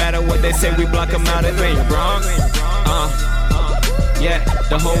 it don't matter what they say, we block them out, it ain't wrong. Yeah,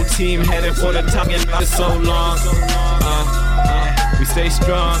 the whole team headed for the top and for so long. We stay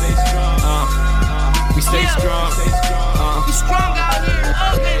strong. We stay strong. We strong out here.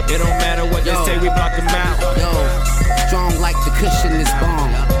 It don't matter what they say, we block them out. Yo, strong like the cushion is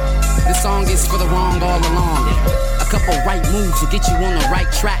bomb. This song is for the wrong all along. A couple right moves will get you on the right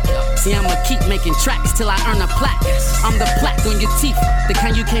track. See, I'ma keep making tracks till I earn a plaque. I'm the plaque on your teeth, the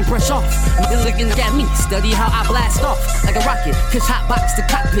kind you can't brush off. You're looking at me, study how I blast off. Like a rocket, pitch hot box the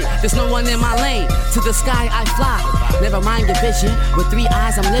cockpit. There's no one in my lane, to the sky I fly. Never mind your vision, with 3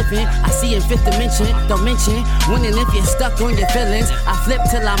 eyes I'm living. I see in 5th dimension, don't mention winning if you're stuck on your feelings. I flip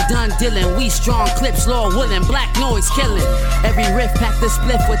till I'm done dealing. We strong clips, Lord willing, black noise killing. Every riff pack the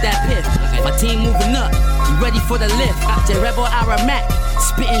spliff with that piff. My team moving up, you ready for the lift? J-Rebel Aramat,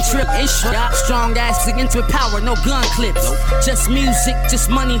 spitting trip ish. Strong ass against with power, no gun clips. Just music, just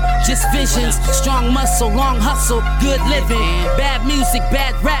money, just visions. Strong muscle, long hustle, good living. Bad music,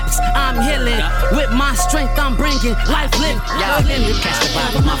 bad raps, I'm healing. With my strength, I'm bringing life living. Catch the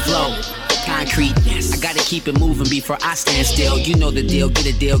vibe of my flow. Concrete, yes. I gotta keep it moving before I stand still. You know the deal,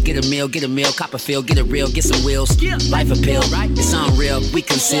 get a meal, Copperfield, get a reel, get some wheels. Life appeal, it's unreal, we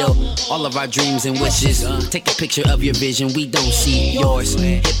conceal all of our dreams and wishes. Take a picture of your vision, we don't see yours.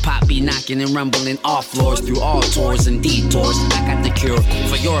 Hip-hop be knocking and rumbling off floors through all tours and detours. I got the cure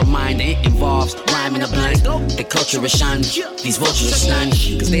for your mind, it involves rhyme in a blend. The culture is shunned, these vultures are stunned,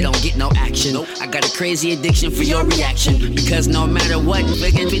 cause they don't get no action. I got a crazy addiction for your reaction, because no matter what,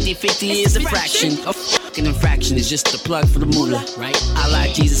 friggin' 50-50 is a fraction. A fucking infraction is just a plug for the moolah, right? I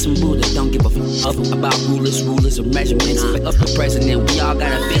like Jesus and Buddha, don't give a fuck about rulers or measurements. Of the president, we all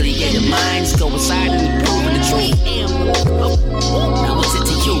got affiliated minds, coincide and proving the truth. Now what's it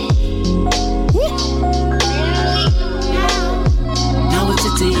to you? Now what's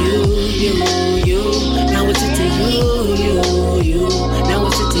it to you? Now what's it to you? Now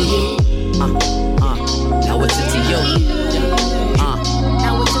what's it to you? Now what's it to you?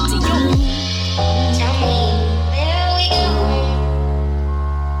 Now what's it to you?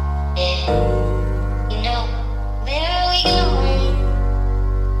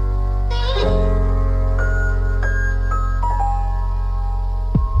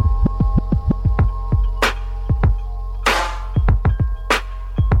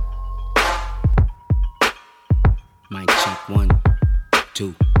 Mic check 1,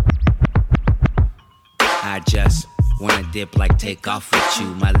 2. I just wanna dip like take off with you.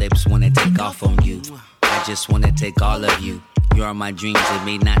 My lips wanna take off on you. I just wanna take all of you. You're my dreams, it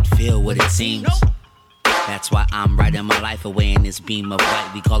may not feel what it seems. That's why I'm writing my life away in this beam of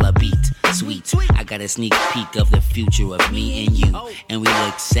white we call a beat. Sweet, I got a sneak peek of the future of me and you. And we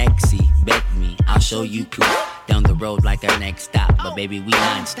look sexy, bet me, I'll show you proof. Down the road like our next stop, but baby we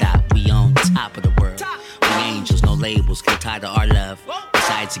non-stop. We on top of the world. We angels, no labels, can tie to our love.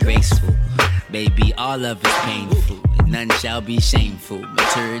 Besides graceful, baby all love is painful. And none shall be shameful,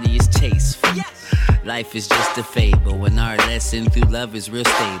 maturity is tasteful. Life is just a fable, when our lesson through love is real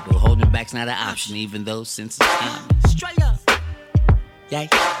stable. Holding back's not an option, even though since it's time. Straight up. Yeah,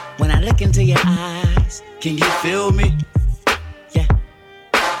 when I look into your eyes, can you feel me? Yeah,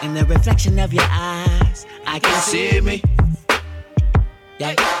 in the reflection of your eyes, I can see me.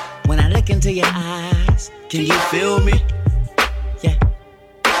 Yeah, when I look into your eyes, can you feel me? Yeah,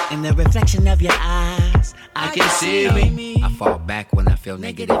 in the reflection of your eyes, I can see me. I fall back when I feel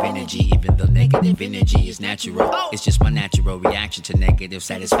negative energy, even though negative energy is natural. It's just my natural reaction to negative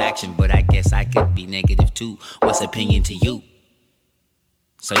satisfaction, but I guess I could be negative too. What's opinion to you?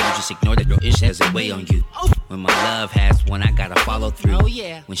 So you just ignore the girl, it has a way on you. When my love has one, I gotta follow through. Oh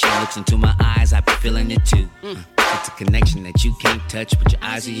yeah. When she looks into my eyes, I be feeling it too. It's a connection that you can't touch, but your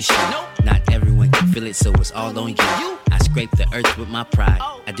eyes are your shoe. Not everyone can feel it, so it's all on you. I scrape the earth with my pride.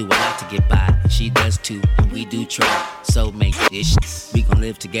 I do a lot to get by. She does too, and we do try. Soulmate-ish, we gon'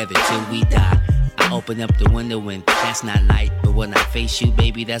 live together till we die. I open up the window when that's not light, but when I face you,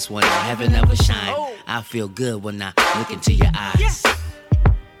 baby, that's when heaven never shine. I feel good when I look into your eyes.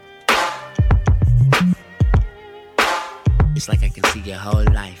 It's like I can see your whole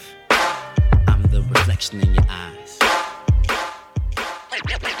life. I'm the reflection in your eyes.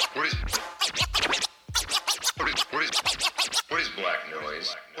 What is black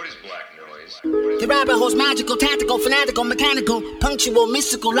noise? What is black noise? The rabbit hole's magical, tactical, fanatical, mechanical, punctual,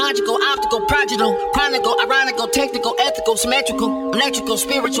 mystical, logical, optical, prodigal, chronicle, ironical, technical, ethical, symmetrical, electrical,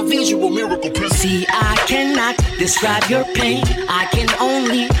 spiritual, visual, miracle. See, I cannot describe your pain. I can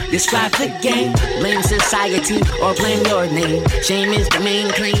only describe the game. Blame society or blame your name. Shame is the main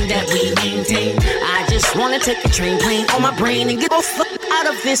claim that we maintain. I just wanna take a train plane on my brain and get the fuck out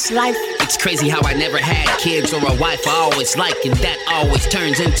of this life. It's crazy how I never had kids or a wife I always like, and that always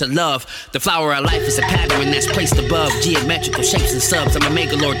turns into love. The flower of life is a pattern that's placed above geometrical shapes and subs. I'm a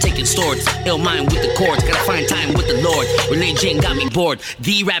mega lord taking swords, ill mind with the chords. Gotta find time with the Lord. Religion got me bored.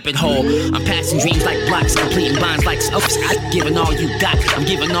 The rabbit hole. I'm passing dreams like blocks, completing bonds like ups. I'm giving all you got. I'm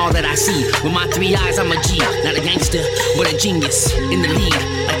giving all that I see. With my 3 eyes, I'm a G, not a gangster, but a genius in the league.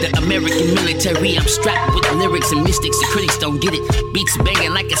 Like the American military, I'm strapped with the lyrics and mystics. The critics don't get it. Beats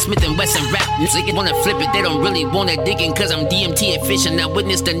banging like a Smith & Wesson rap music. Wanna flip it, they don't really wanna dig in, cause I'm DMT efficient. Now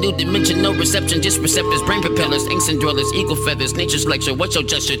witness the new dimension, no reception, just receptors, brain propellers, inks and dwellers, eagle feathers, nature's lecture. What's your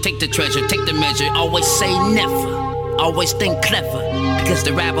gesture? Take the treasure, take the measure. Always say never, always think clever, because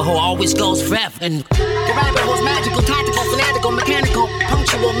the rabbit hole always goes forever. And the rabbit hole's magical, tactical, fanatical, mechanical,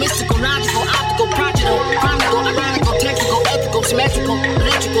 punctual, mystical, logical, optical, prodigal, chronicle, ironical, technical, ethical, symmetrical,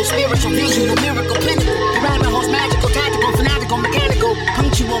 electrical, spiritual, visual, miracle, pinnacle. The rabbit hole's magical, tactical, fanatical, mechanical,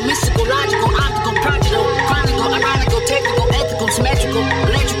 punctual, mystical, logical, optical, prodigal, chronicle, ironical, technical, ethical, symmetrical,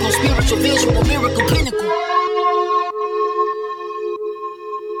 electrical, spiritual, visual, miracle, pinnacle.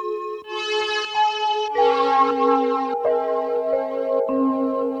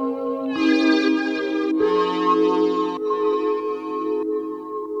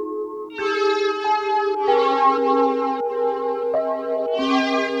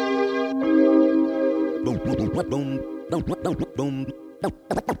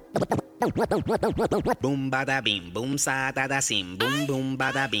 Boom bada bing, boom sa da da sim, boom boom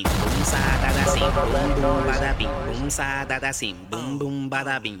bada bing, boom sa da da sim, boom boom bada bing, boom sa da da sim, boom boom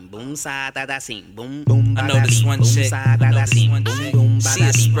bada bing, boom sa da da sim, boom boom. I know this one chick, she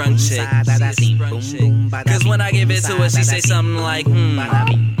a sprung chick. Cause when I give it to her, she say something like, boom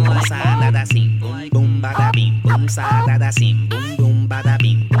sa da da sim, boom bada bing, boom sa da da sim, boom boom bada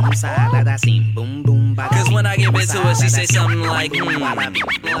bing, boom sa da da sim, boom boom. Cause when I give it to her, she say something like,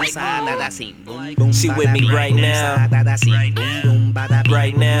 she with me right now, right now,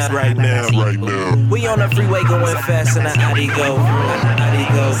 right now, right now. We on the freeway going fast and I go.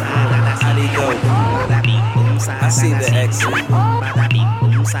 I see the exit.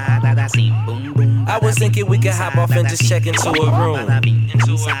 I was thinking we could hop off and just check into a room.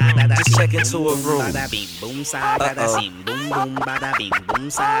 Just check into a room.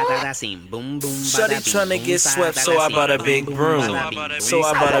 Shorty tryna get swept, so I bought a big broom.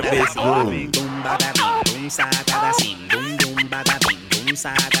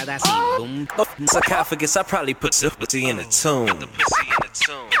 Sarcophagus, I probably put sympathy in the tune.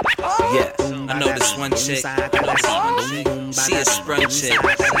 Yeah, I know this one chick. She a sprung chick.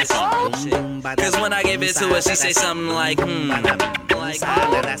 Cause when I give it to her, she say something like,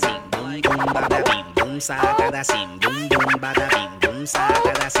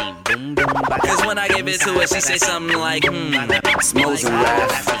 Cause when I give it to her, she say something like, Smos and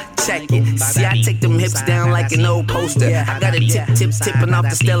Raph. Check it. See, I take them hips down like an old poster. I got a tipping off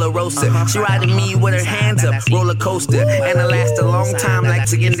the Stella Rosa. She riding me with her hands up, roller coaster. And I last a long time like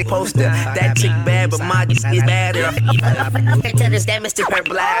to get the poster. That chick bad, but my is badder. I tell this that Mr. Her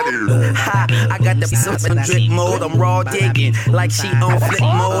bladder. Ha, I got the drip mode, I'm raw digging. Like she on flip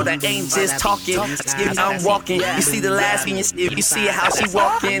mode, I ain't just talking. I'm walking. You see the last one, you see how she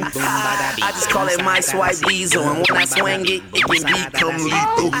walking. I just call it my swipe diesel. And when I swing it, it can become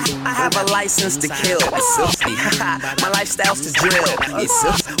lethal. I have a license to kill. My lifestyle's to drill.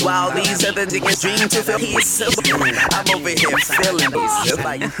 While these other niggas dream to feel he's I'm over here feeling these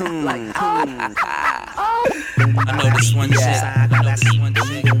like I know this one chick.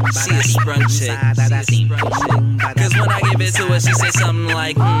 She a sprung chick. Cause when I give it to her, she say something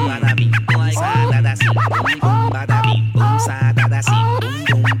like, Cause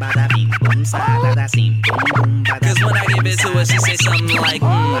when I give it to her, she say something like,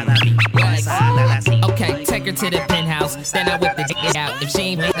 Okay, take her to the penthouse, then I whip the dick out. If she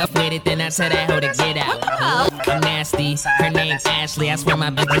ain't up with it, then I tell that hoe to get out. I'm nasty, her name's Ashley. I swear my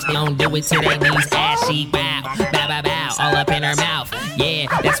bitch don't do it till they knees ashy. Bow, bow, bow, bow, all up in her mouth. Yeah,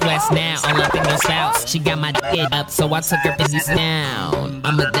 that's West now, all up in your spouse. She got my dick up, so I took her business down.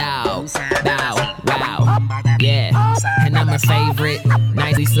 I'm a dog, bow, wow, yeah. And I'm her favorite,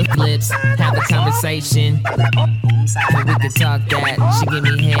 nicely slip lips, have a conversation. And we could talk that, she give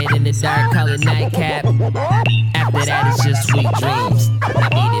me head in the dark colored nightcap. After that it's just sweet dreams, I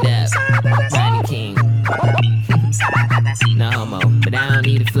beat it up, Rodney King. No homo, but I don't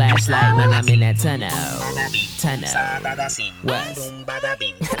need a flashlight when I'm in that tunnel. West.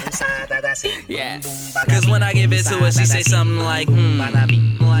 Yeah. Cause when I give it to her, she say something like, Cause when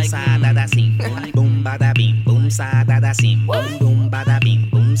I give it to her, she say something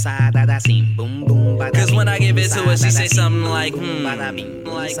like, Cause when I give it to her, she say something like,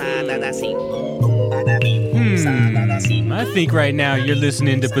 I think right now you're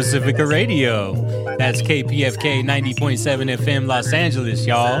listening to Pacifica Radio. That's KPFK 90.7 FM Los Angeles,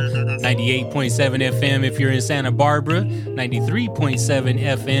 y'all. 98.7 FM if you're in Santa Barbara. 93.7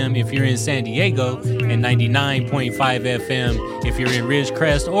 FM if you're in San Diego. And 99.5 FM if you're in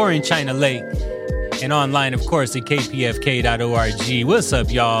Ridgecrest or in China Lake. And online, of course, at kpfk.org. What's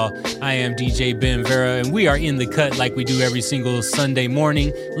up, y'all? I am DJ Ben Vera, and we are in the cut like we do every single Sunday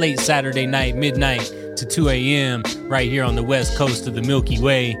morning, late Saturday night, midnight to 2 a.m. right here on the west coast of the Milky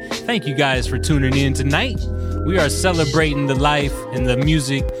Way. Thank you guys for tuning in tonight. We are celebrating the life and the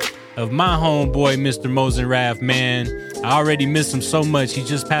music of my homeboy, Mr. Mosenrath, man. I already miss him so much. He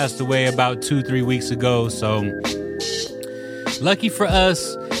just passed away about 2-3 weeks ago, so lucky for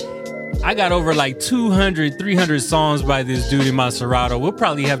us, I got over like 200, 300 songs by this dude in my Serato. We'll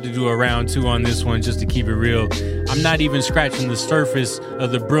probably have to do a round 2 on this one just to keep it real. I'm not even scratching the surface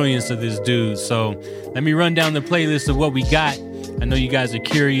of the brilliance of this dude. So let me run down the playlist of what we got. I know you guys are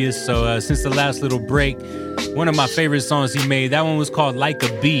curious. So since the last little break, one of my favorite songs he made, that one was called Like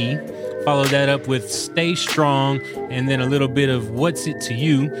a Bee. Followed that up with Stay Strong, and then a little bit of What's It to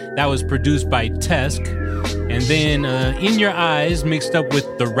You. That was produced by Tesk. And then In Your Eyes mixed up with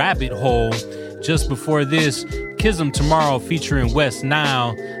The Rabbit Hole. Just before this, Kism Tomorrow featuring West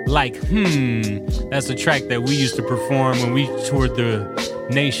Nile, Like That's a track that we used to perform when we toured the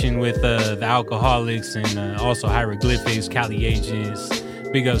nation with the Alcoholics and also Hieroglyphics, Cali Agents.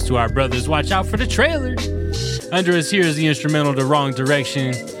 Big ups to our brothers. Watch out for the trailer. Under us here is the instrumental The Wrong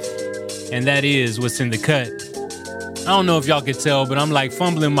Direction. And that is what's in the cut. I don't know if y'all could tell, but I'm like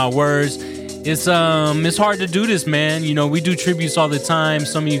fumbling my words. It's hard to do this, man. You know, we do tributes all the time.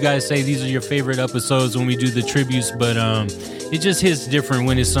 Some of you guys say these are your favorite episodes when we do the tributes, but it just hits different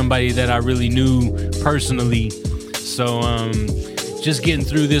when it's somebody that I really knew personally. So just getting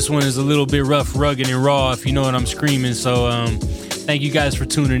through this one is a little bit rough, rugged, and raw, if you know what I'm screaming. So thank you guys for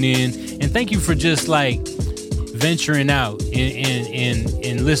tuning in, and thank you for just like venturing out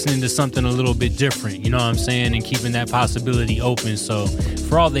and listening to something a little bit different, you know what I'm saying, and keeping that possibility open. So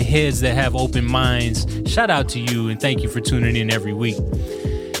for all the heads that have open minds, shout out to you and thank you for tuning in every week.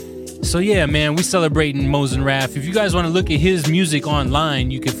 So yeah, man, we celebrating Mosenrath. If you guys want to look at his music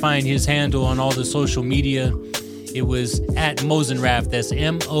online, you can find his handle on all the social media. It was at Mosenrath. That's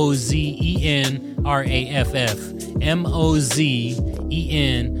MOZENRAFF.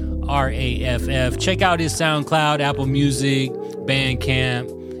 MOZENRAFF. Check out his SoundCloud, Apple Music, Bandcamp,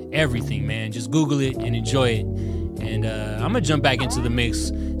 everything, man. Just Google it and enjoy it. And I'm going to jump back into the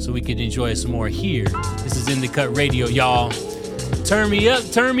mix so we can enjoy some more here. This is In The Cut Radio, y'all. Turn me up,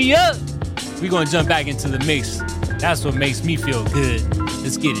 turn me up. We're going to jump back into the mix. That's what makes me feel good.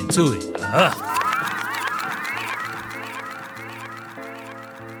 Let's get into it.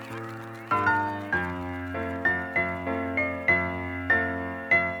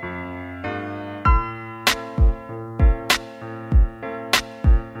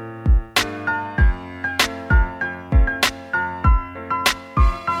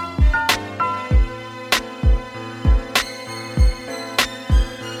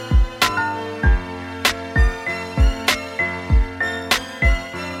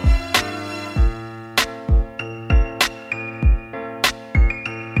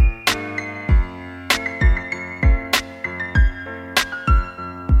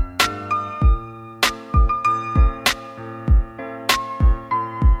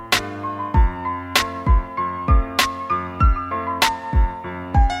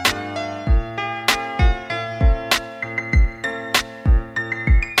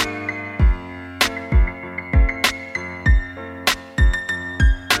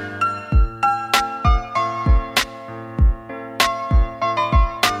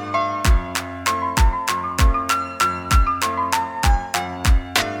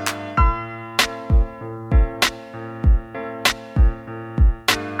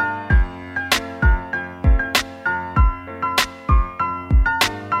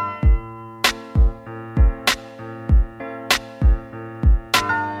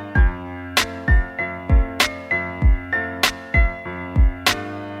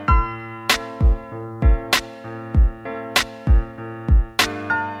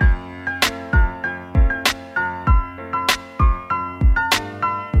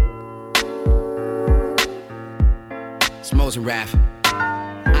 Mosenrath.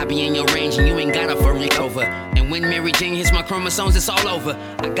 I be in your range and you ain't got a verdict over. And when Mary Jane hits my chromosomes, it's all over.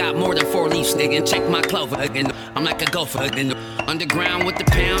 I got more than 4 leaves, nigga, and check my clover. I'm like a gopher. Underground with the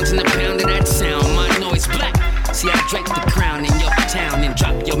pounds and the pound of that sound. My noise black. See, I drank the crown in your town and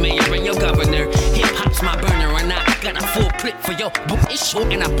drop your mayor and your governor. Hip hop's my burner, and I got a full clip for your issue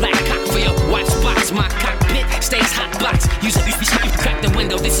and a black cock for your watch box. My cockpit stays hot box. Use it, crack the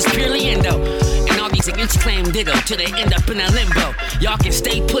window. This is purely endo. And all these against claim ditto till they end up in a limbo. Y'all can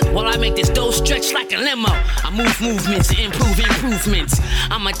stay put while I make this dough stretch like a limo. I move movements and improve improvements.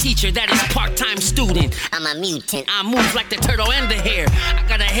 I'm a teacher that is part-time student. I'm a mutant. I move like the turtle and the hare. I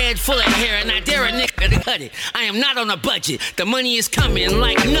got a head full of hair and I dare a nigga to cut it. I am not on a budget. The money is coming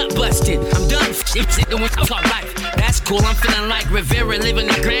like nut busted. I'm done doing talk life. That's cool. I'm feeling like Rivera living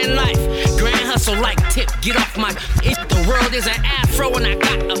a grand life. Grand hustle like Tip. Get off my. If the world is an afro and I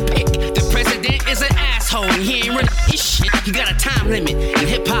got a pick. The president is an asshole and he ain't really shit. You got a time limit and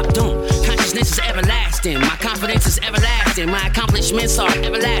hip hop don't. Consciousness is everlasting. My confidence is everlasting. My accomplishments are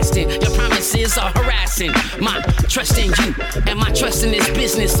everlasting. Your promises are harassing. My trust in you and my trust in this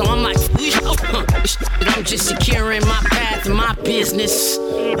business. So I'm like, I'm just securing my path and my business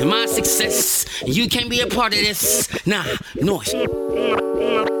and my success. You can't be a part of this. Nah, noise. Moles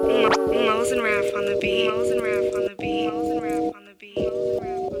and Raph on the beat. Moles and Raph on the beat. Moles and Raph on the beat.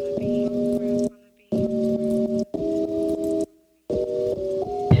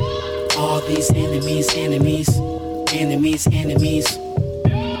 All these enemies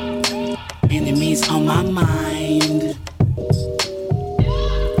on my mind.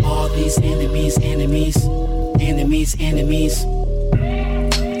 All these enemies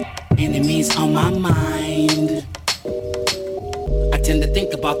on my mind. I tend to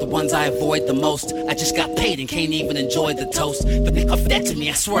think about the ones I avoid the most. I just got paid and can't even enjoy the toast. But they offer that to me,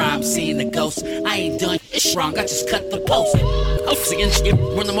 I swear I'm seeing the ghost. I ain't done shit wrong, I just cut the post. Again, shit,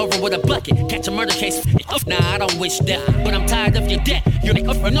 run them over with a bucket. Catch a murder case. Nah, I don't wish death, but I'm tired of your debt. You're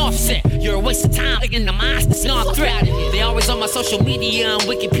an offset. You're a waste of time. Again, the mind's not threat. They always on my social media and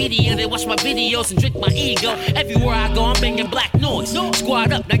Wikipedia. They watch my videos and drink my ego. Everywhere I go, I'm banging black noise.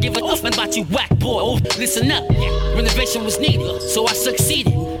 Squad up, not give a fuck about you whack boy. Oh, listen up. Renovation was needed, so I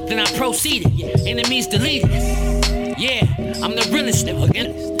succeeded. Then I proceeded. Enemies deleted. Yeah, I'm the realest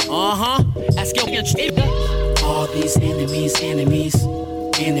again. Ask your all these enemies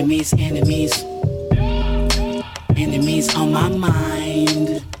on my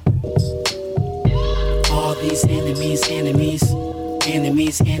mind. All these enemies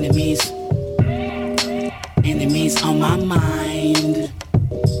on my mind.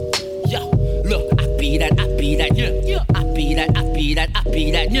 Yo, look, I be that, yeah. I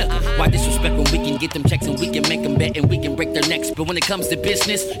be that, yeah. Why disrespect when we can get them checks and we can make them bet and we can break their necks? But when it comes to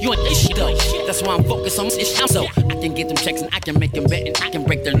business, you ain't this shit though. That's why I'm focused on this shit. So I can get them checks and I can make them bet and I can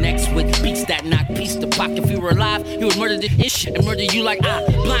break their necks with beats that knock piece to pock. If you were alive, you would murder this ish and murder you like I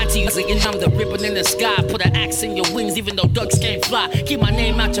blind to you. And I'm the ribbon in the sky. Put an axe in your wings even though ducks can't fly. Keep my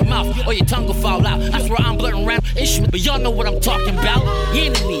name out your mouth or your tongue will fall out. I swear I'm blurting around ish, but y'all know what I'm talking about.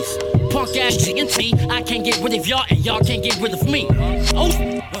 Enemies. Punk ass GNT, I can't get rid of y'all and y'all can't get rid of me. Oh,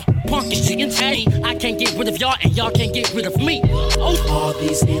 punk ass GNT, I can't get rid of y'all and y'all can't get rid of me. Oh, all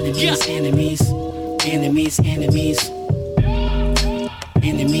these enemies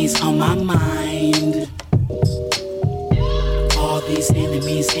on my mind. All these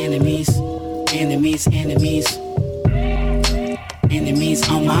enemies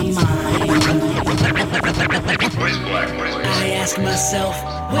on my mind. I ask myself,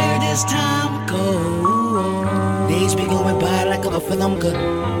 where does time go? Days be going by like a film.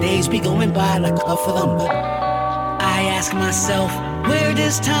 Days be going by like a film. I ask myself, where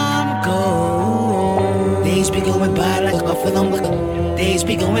does time go? Days be going by like a film. Days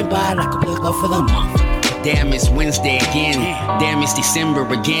be going by like a film. Damn, it's Wednesday again. Damn, it's December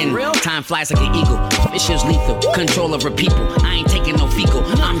again. Time flies like an eagle. This shit's lethal. Control over people. I ain't taking no fecal.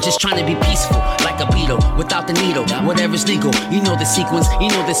 I'm just trying to be peaceful, like a beetle, without the needle. Whatever's legal, you know the sequence, you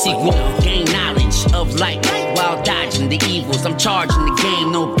know the sequel. Gain knowledge of light while dodging the evils. I'm charging the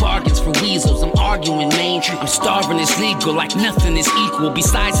game, no bargains for weasels. I'm arguing, man. I'm starving, it's legal, like nothing is equal.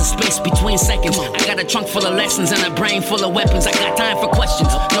 Besides the space between seconds, I got a trunk full of lessons and a brain full of weapons. I got time for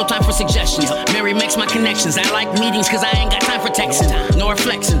questions, no time for suggestions. Mary makes my connections. I like meetings cause I ain't got time for texting nor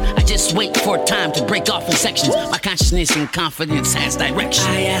flexing. I just wait for time to break off in sections. My consciousness and confidence has direction.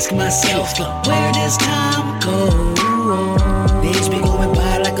 I ask myself, where does time go? Days be going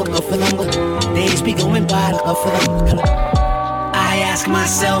by like a film. Days be going by like a film. I ask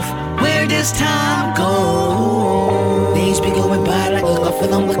myself, where does time go? Days be going by like a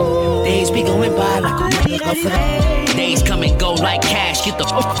film. Days be going by like a film. Days come and go like cash. Get the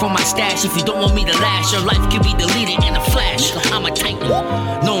from my stash. If you don't want me to last, your life can be deleted in a flash. I'm a titan,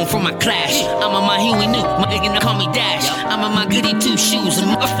 known from my clash. I'm on my Huey New, my nigga call me Dash. I'm on my goody two shoes, and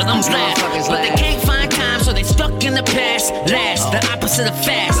I'm slash. But they can't find time, so they stuck in the past. Last, the opposite of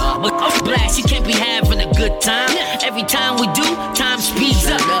fast. But off blast, you can't be having a good time. Every time we do, time speeds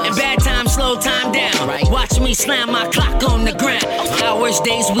up, and bad times slow time down. Watch me slam my clock on the ground. Hours,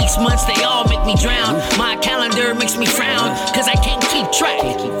 days, weeks, months, they all make me drown. My calendar makes me frown, cause I can't keep track.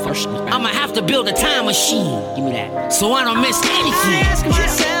 I'ma have to build a time machine, give me that, so I don't miss anything.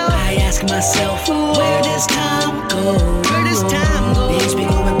 I ask myself, where does time go? Where does time go? Days be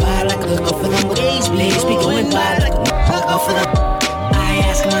going by like a for them. Days be going by like a for them. I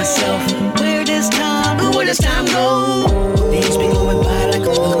ask myself, where does time go? Where does time go? Days be going by like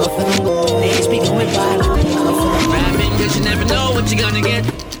a for them. Days be going by like a for them. Rapping, cause you never know what you're gonna get.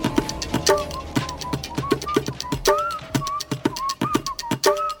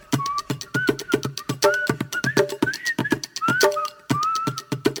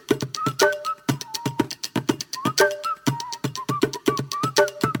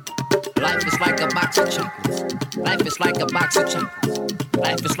 Life is like a box of chocolates. Life is like a box of chocolates.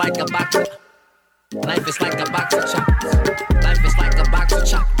 Life is like a box of. Life is like a box of chocolates. Life is like a box of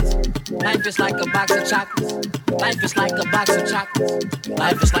chocolates. Life is like a box of chocolates. Life is like a box of chocolates.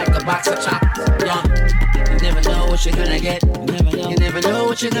 Life is like a box of chocolates. Yeah. You never know what you're gonna get. You never know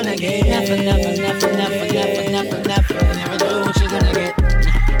what you're gonna get. Never. You never know what you're gonna get.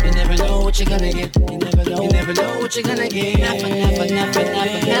 You never know what you're gonna get. You never know. You never know what you're gonna get. Never. You never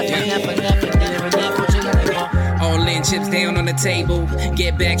know what you're gonna get. All in, chips down on the table.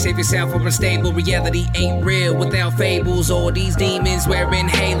 Get back, save yourself from unstable. Reality ain't real without fables. All these demons wearing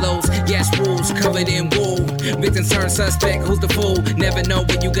halos. Yes, rules covered in wool. Victims turn suspect, who's the fool? Never know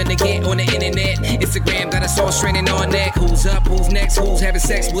what you gonna get on the internet. Instagram got us all straining on neck. Who's up, who's next, who's having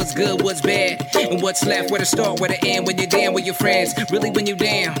sex, what's good, what's bad, and what's left, where to start, where to end. When you're down with your friends, really when you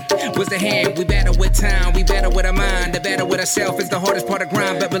down, what's the hand? We battle with time, we battle with our mind. The battle with ourselves is the hardest part of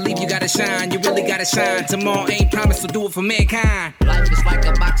grind. But believe you gotta shine, you really gotta shine. Tomorrow ain't promised, so do it for mankind. Life is like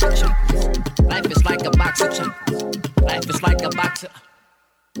a box of chocolates. Life is like a box of chocolates. Life is like a box of.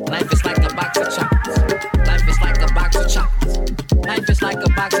 Life is like a box of chocolates. Life is like a box of chocolates. Life is like a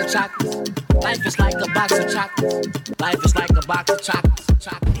box of chocolates. Life is like a box of chocolates. Life is like a box of chocolates.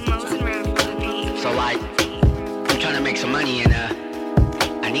 So like, I'm trying to make some money and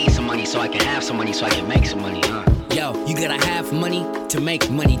I need some money so I can have some money so I can make some money, huh? Yo, you gotta have money to make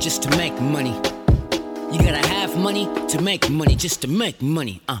money just to make money. You gotta have money to make money just to make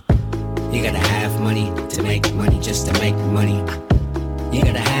money. You gotta have money to make money just to make money. You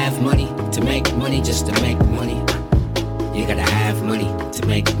gotta have money to make money just to make money. You gotta have money to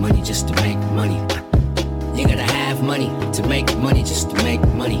make money just to make money. You gotta have money to make money just to make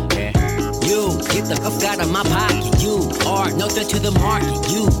money. You get the fuck out of my pocket. You are no threat to the market.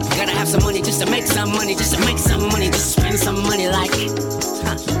 You gotta have some money just to make some money, just to make some money, just to spend some money like it.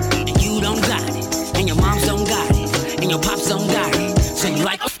 And you don't got it. And your moms don't got it, and your pops don't got it. So you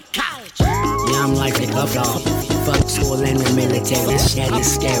like college? Yeah, I'm like the dog. Fuck school and the military. That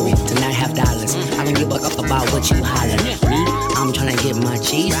is scary to not have dollars. I don't give a fuck about what you holler. Me, I'm tryna get my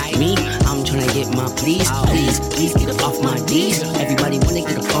cheese. Me, I'm tryna get my please. Please get up off my D's. Everybody wanna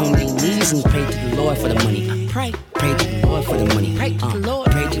get up on their knees and pray to the Lord for the money. Pray to the Lord for the money. Pray to the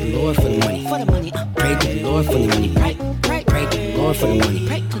Lord. Pray to the Lord for the money. For the money. Pray to the Lord for the money. Pray to the Lord for the money.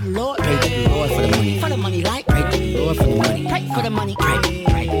 Pray to the Lord. Pray to the Lord for the money. For the money, like pray to the Lord for the money. Pray for the money. Pray to the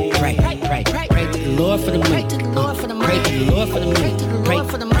Lord for the money. Pray to the Lord for the money. Pray to the Lord for the money. Pray to the Lord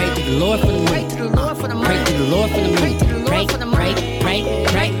for the money. Pray to the Lord for the money. Pray to the Lord for the money. Pray to the Lord for the money. Pray,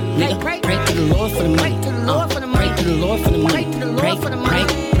 nigga. Pray to the Lord for the money. Pray to the Lord for the money. Pray to the Lord for the money.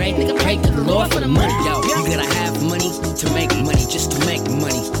 Pray, nigga. Pray to the Lord for the money. Yo, you gotta have money to make money just to make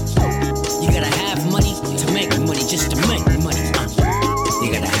money. You gotta have money to make money just to make money.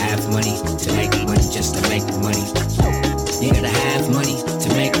 You gotta have money to make money just to make money. You gotta have money to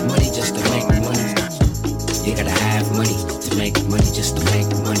make money just to make money. You gotta have money to make money just to make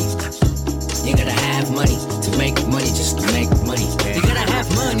money. You gotta have money to make money just to make money. You gotta have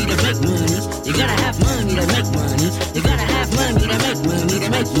money to make money. You gotta have money to make money. You gotta have money to make money. To make money, to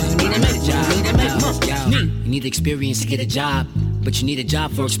make money, to make money. You need experience to get a job. But you need a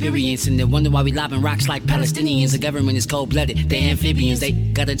job for experience, and they wonder why we lobbing rocks like Palestinians. The government is cold-blooded, they amphibians. They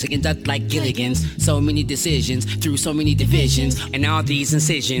got to conduct like Gilligan's. So many decisions through so many divisions, and all these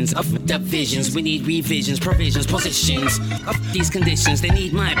incisions of divisions. We need revisions, provisions, positions of these conditions. They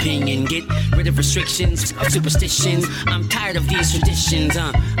need my opinion. Get rid of restrictions of superstitions. I'm tired of these traditions.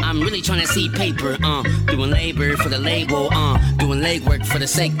 I'm really trying to see paper. Doing labor for the label. Doing legwork for the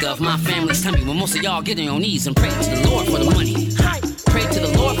sake of my family's tummy. When most of y'all get on your knees and pray to the Lord for the money. Pray to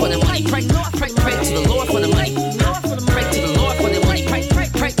the Lord for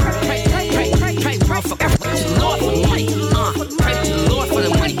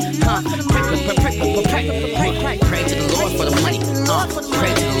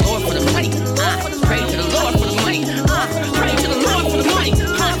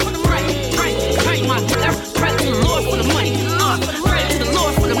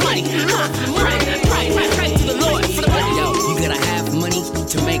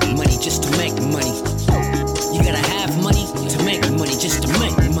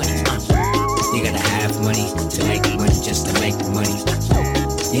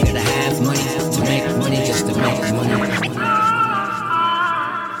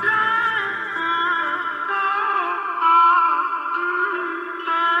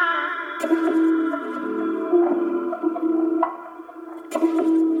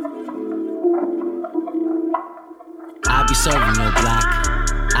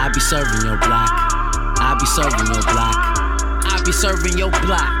be serving your block. I be serving your block. I be serving your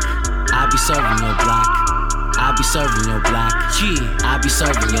block. I be serving your block. I be serving your block. Yeah, I be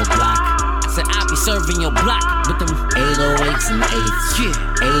serving your block. I said I be serving your block with them 808s and 8s. Yeah,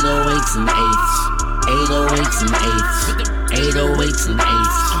 808s and 8s. 808s and 8s. 808s and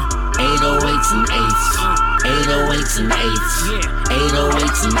 8s. 808s and 8s. 808s and 8s.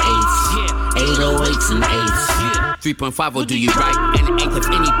 808s and 8s. 808s and 8s. 3.5 will do you right, and it ain't if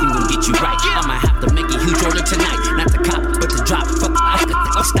anything will get you right. I might have to make a huge order tonight, not the cop, but the drop. Fuck, I got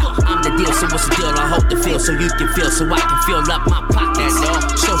the stop. I'm the deal, so what's the deal? I hope to feel, so you can feel, so I can fill up my pockets.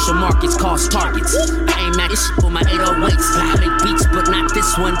 Social markets cost targets. I ain't mad, this shit for my 808s. I make beats, but not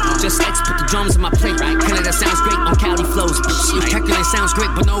this one. Just X, put the drums in my plate. Canada sounds great on Cali flows. Your calculate sounds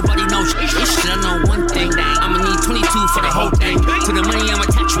great, but nobody knows. I know one thing, I'ma need 22 for the whole thing. To the money I'm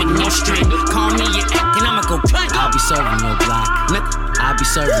attached with no string. Call me your act, and I'ma go cut. I'll be serving your block. I'll be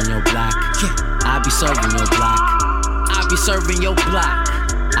serving your block. I'll be serving your block. I'll be serving your block.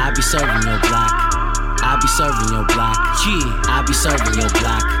 I'll be serving your block. I'll be serving your block. Yeah, I'll be serving your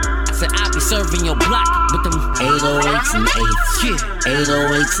block. I said I'll be serving your block with them 808s and 8s. Yeah,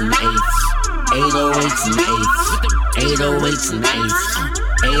 808s and 8s. 808s and 8s. 808s and 8s.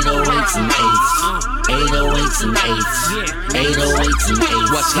 808s and 8s. 808s and 8s. 808s and 8s.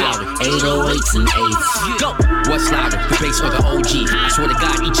 What's louder? 808s and 8s. Go! What's louder? The bass or the OG? I swear to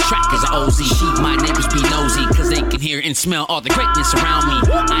God, each track is an OZ. My neighbors be nosy, cause they can hear and smell all the greatness around me.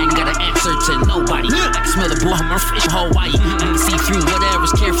 I ain't got an answer to nobody. I can smell the bull, I'm fish in Hawaii. I can see through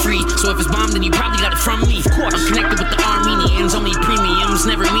whatever's carefree. So if it's bombed, then you probably got it from me. I'm connected with the Armenians, only premiums,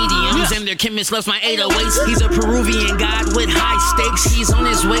 never mediums. And their chemist loves my 808s. He's a Peruvian god with high stakes. He's on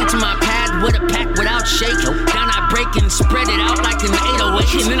his way to my pad with a pack without shake. Down I break and spread it out like an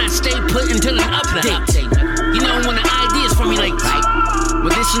 808. And then I stay put until an update. You know when the ideas formulate, right?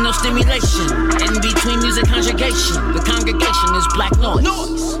 With additional stimulation. In between music conjugation. The congregation is black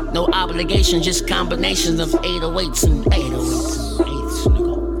noise. No obligation, just combinations of 808s and 808s and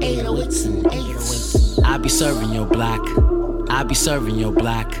 8s. 808s and 8s. I be serving your block. I be serving your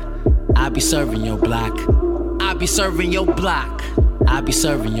block. I be serving your block. I be serving your block. I be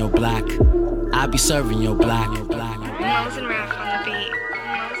serving your block. I be serving your block. Mose and Raph on the beat.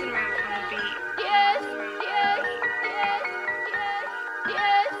 Mose and Raph on the beat.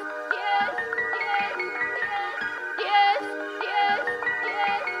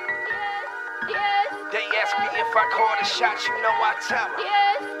 They ask me if I call the shots, you know I tell them.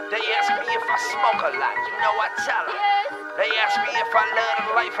 They ask me if I smoke a lot, you know I tell them. They ask me if I love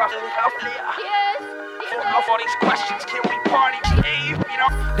the life I live. Off all these questions, can we party? You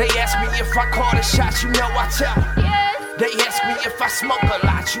know? They ask me if I call the shots, you know I tell them. They ask me if I smoke a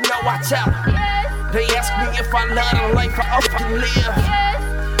lot, you know I tell them. They ask me if I love the life I fucking live.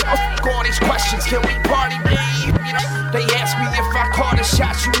 All these questions, can we party? You know? They ask me if I call the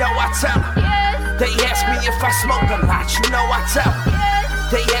shots, you know I tell them. They ask me if I smoke a lot, you know I tell them.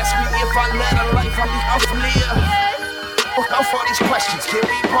 They ask me if I love the life I live. All these questions, can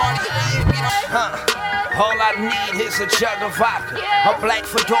we party? You know? All I need is a jug of vodka, a black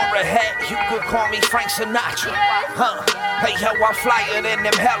fedora hat, you could call me Frank Sinatra. Hey yo, I'm flyer than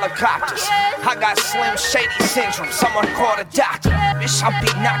them helicopters. I got Slim Shady syndrome, someone called a doctor. Bitch, I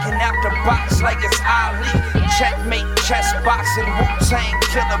be knocking out the box like it's Ali. Checkmate, chess boxing, Wu-Tang,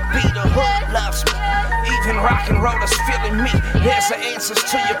 Killer B, the hood loves me. Even rock and rollers feeling me. Here's the answers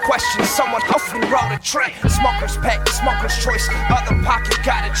to your questions. Someone often wrote a track. Smoker's pack, smoker's choice. Other pocket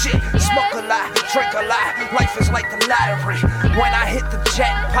got a jet. Smoke a lot, drink a lot. Life is like the lottery. When I hit the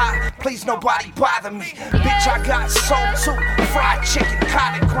jackpot, please nobody bother me. Bitch, I got soul too. Fried chicken,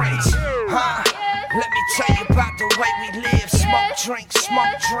 collard greens. Let me tell you about the way we live. Smoke drinks,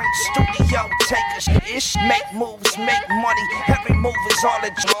 studio takers. Ish, make moves, make money. Every move is all a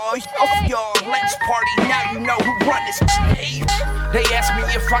joy. Off y'all, let's party. Now you know who run this. They ask me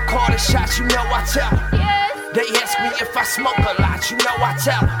if I call the shots, you know I tell them. They ask me if I smoke a lot, you know I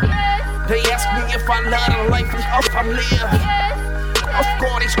tell them. They ask me if I love the life I live.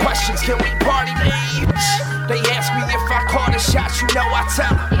 All these questions, can we party? They ask me if I call the shots, you know I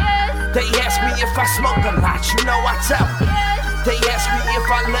tell them. They ask me if I smoke a lot, you know I tell them. They ask me if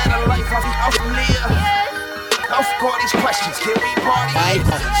I love the life I live. All these questions, can we party?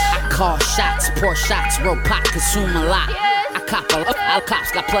 I call shots, pour shots, roll pot, consume a lot. All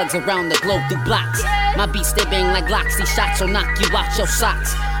cops got plugs around the globe through blocks. My beats, they bang like Glocks. These shots will knock you out your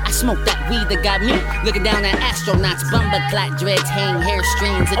socks. I smoke that weed that got me looking down at astronauts. Bumba clat dreads, hang hair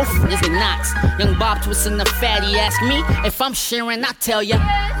strings, and it's knots. Young Bob twisting the fatty. Ask me if I'm sharing, I tell ya.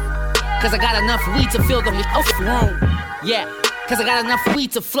 Cause I got enough weed to fill the room. Yeah, Cause I got enough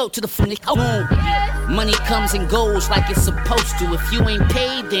weed to float to the phone. Money comes and goes like it's supposed to. If you ain't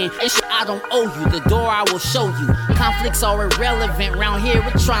paid, then I don't owe you. The door I will show you. Conflicts are irrelevant. Round here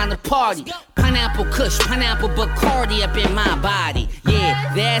we're trying to party. Pineapple Kush, pineapple Bacardi up in my body.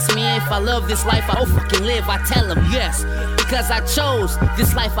 Yeah, they ask me if I love this life, I don't fucking live. I tell them yes, because I chose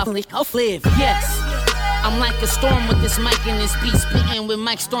this life I'll live. Yes, I'm like a storm with this mic and this beat, spitting with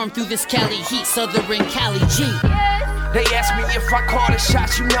Mike Storm through this Cali heat, Southern Cali G. They ask me if I call the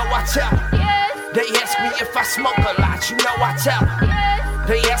shots, you know I tell them. They ask me if I smoke a lot, you know I tell them.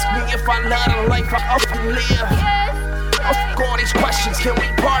 They ask me if I love the life I often live. Oh, fuck all these questions, can we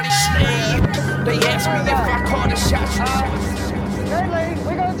party slave? They ask me if I call the shots, you know. Hey, Lee,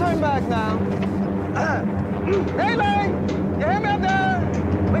 we gotta turn back now. Hey, Lee, you hear me up there?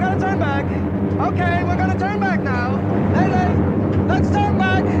 We gotta turn back. Okay, we're gonna turn back now. Hey, Lee, let's turn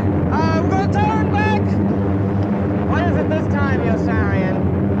back. We're gonna turn back. What is it this time, Yossarian?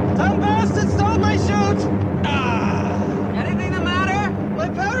 Some bastard stole my chute! Anything the matter? My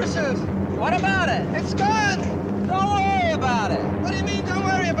parachute! What about it? It's gone! Don't worry about it! What do you mean, don't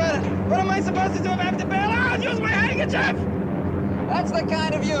worry about it? What am I supposed to do if I have to bail out? Use my handkerchief! That's the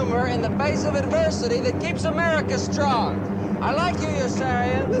kind of humor in the face of adversity that keeps America strong. I like you,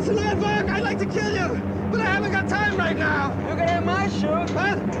 Yossarian. Listen, Landmark, I'd like to kill you, but I haven't got time right now. You can have my chute.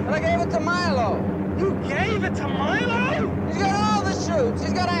 What? But I gave it to Milo. You gave it to Milo? He's got all the shoots.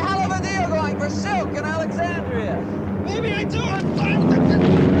 He's got a hell of a deal going for silk in Alexandria. Maybe I do.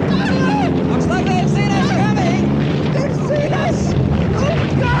 Looks like they've seen us coming. They've seen us. Oh my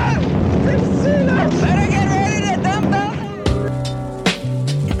God! They've seen us. Better get ready to dump them.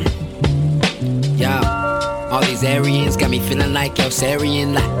 Yo, all these Aryans got me feeling like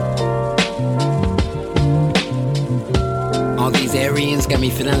Yossarian like. All these Aryans got me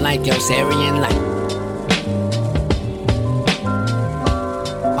feeling like Yossarian like.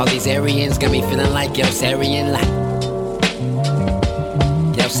 All these Aryans got me feeling like Yossarian like.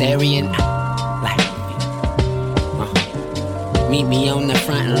 Yossarian like. Meet me on the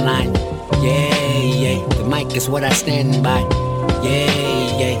front line. Yeah, yeah. The mic is what I stand by.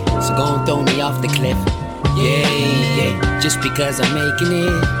 Yeah, yeah. So gon' throw me off the cliff. Yeah, yeah. Just because I'm making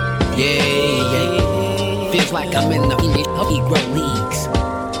it. Yeah, yeah. Feels like I'm in the Negro leagues.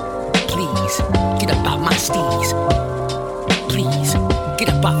 Please, get up out my steez. Please, get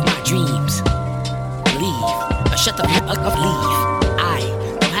up off my dreams. Leave, or shut the fuck up, leave. I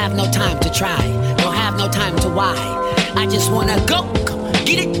don't have no time to try. Don't have no time to why. I just wanna go,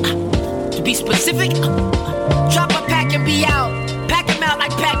 get it. To be specific, drop a pack and be out. Pack 'em out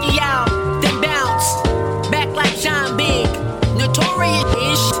like Pacquiao. Then bounce, back like John Big.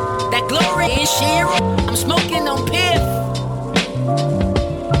 Notorious, that glorious shit. I'm smoking on piff.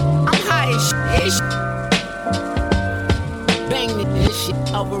 I'm high as shit. Bang this shit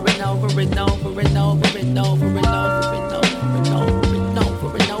over and over and over and over and over and over and over and over and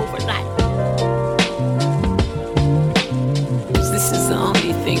over and over like. 'Cause this is the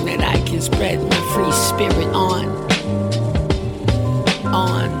only thing that I can spread my free spirit on.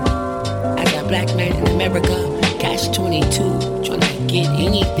 As a black man in America, Catch 22, trying to get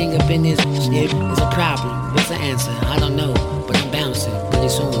anything up in this shit is a problem. What's the answer? I don't know, but I'm bouncing pretty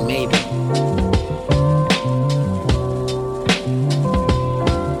soon, maybe.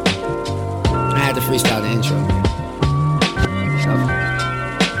 I had to freestyle the intro.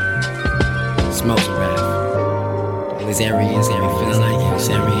 Smokes a rap. These Aryans got me feeling like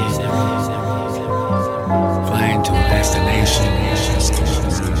Yossarian. Flying to a destination.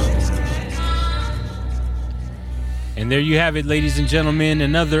 And there you have it, ladies and gentlemen,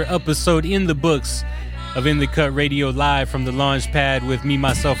 another episode in the books of In the Cut Radio, live from the launch pad with me,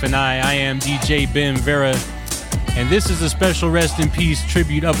 myself, and I am DJ Ben Vera. And this is a special rest in peace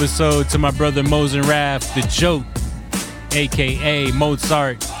tribute episode to my brother Mosin Raff, the Joke, aka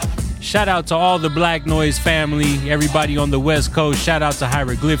Mozart. Shout out to all the Black Noise family, everybody on the West Coast. Shout out to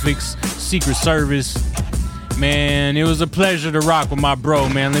Hieroglyphics, Secret Service. Man, it was a pleasure to rock with my bro,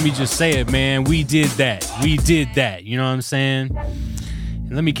 man. Let me just say it, man. We did that. You know what I'm saying?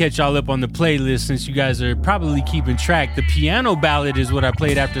 And let me catch y'all up on the playlist since you guys are probably keeping track. The piano ballad is what I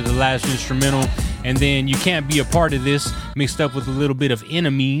played after the last instrumental. And then You Can't Be a Part of This, mixed up with a little bit of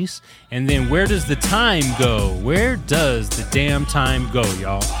Enemies. And then Where Does the Time Go? Where does the damn time go,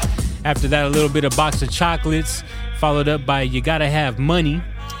 y'all? After that, a little bit of Box of Chocolates, followed up by You Gotta Have Money.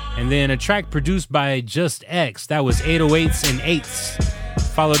 And then a track produced by Just X. That was 808s and 8s.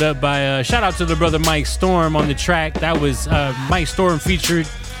 Followed up by shout out to the brother Mike Storm on the track. That was Mike Storm featured.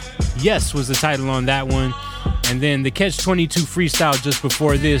 Yes was the title on that one. And then the Catch 22 freestyle just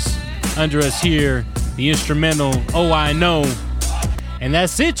before this. Under us here, the instrumental Oh I Know And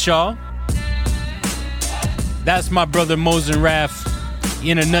that's it, y'all. That's my brother Mosin Raf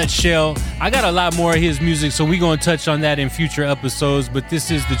in a nutshell. I got a lot more of his music, so we're going to touch on that in future episodes, but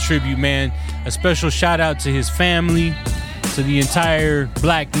this is the tribute, man. A special shout out to his family, to the entire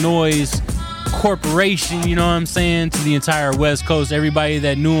Black Noise Corporation, you know what I'm saying, to the entire West Coast, everybody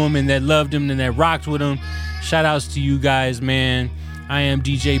that knew him and that loved him and that rocked with him. Shout outs to you guys, man. I am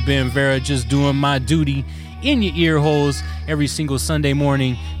DJ Ben Vera, just doing my duty in your ear holes every single Sunday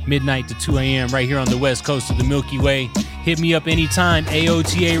morning, midnight to 2 a.m. right here on the West Coast of the Milky Way. Hit me up anytime.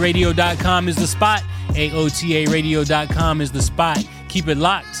 AOTARadio.com is the spot. AOTARadio.com is the spot. Keep it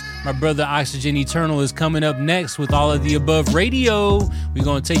locked. My brother Oxygen Eternal is coming up next with All of the Above Radio. We're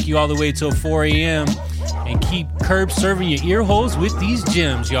going to take you all the way till 4 a.m. and keep curb serving your ear holes with these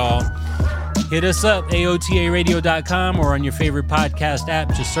gems, y'all. Hit us up, AOTARadio.com, or on your favorite podcast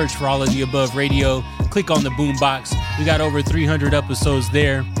app. Just search for All of the Above Radio. Click on the boombox. We got over 300 episodes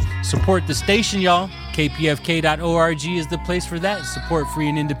there. Support the station, y'all. KPFK.org is the place for that. Support free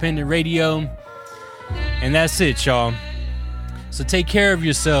and independent radio. And that's it, y'all. So take care of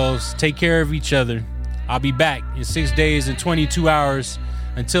yourselves. Take care of each other. I'll be back in 6 days and 22 hours.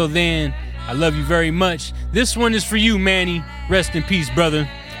 Until then, I love you very much. This one is for you, Manny. Rest in peace, brother.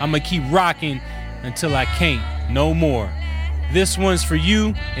 I'm going to keep rocking until I can't no more. This one's for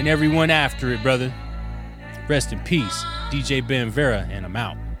you and everyone after it, brother. Rest in peace. DJ Ben Vera, and I'm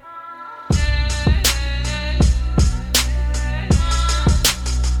out.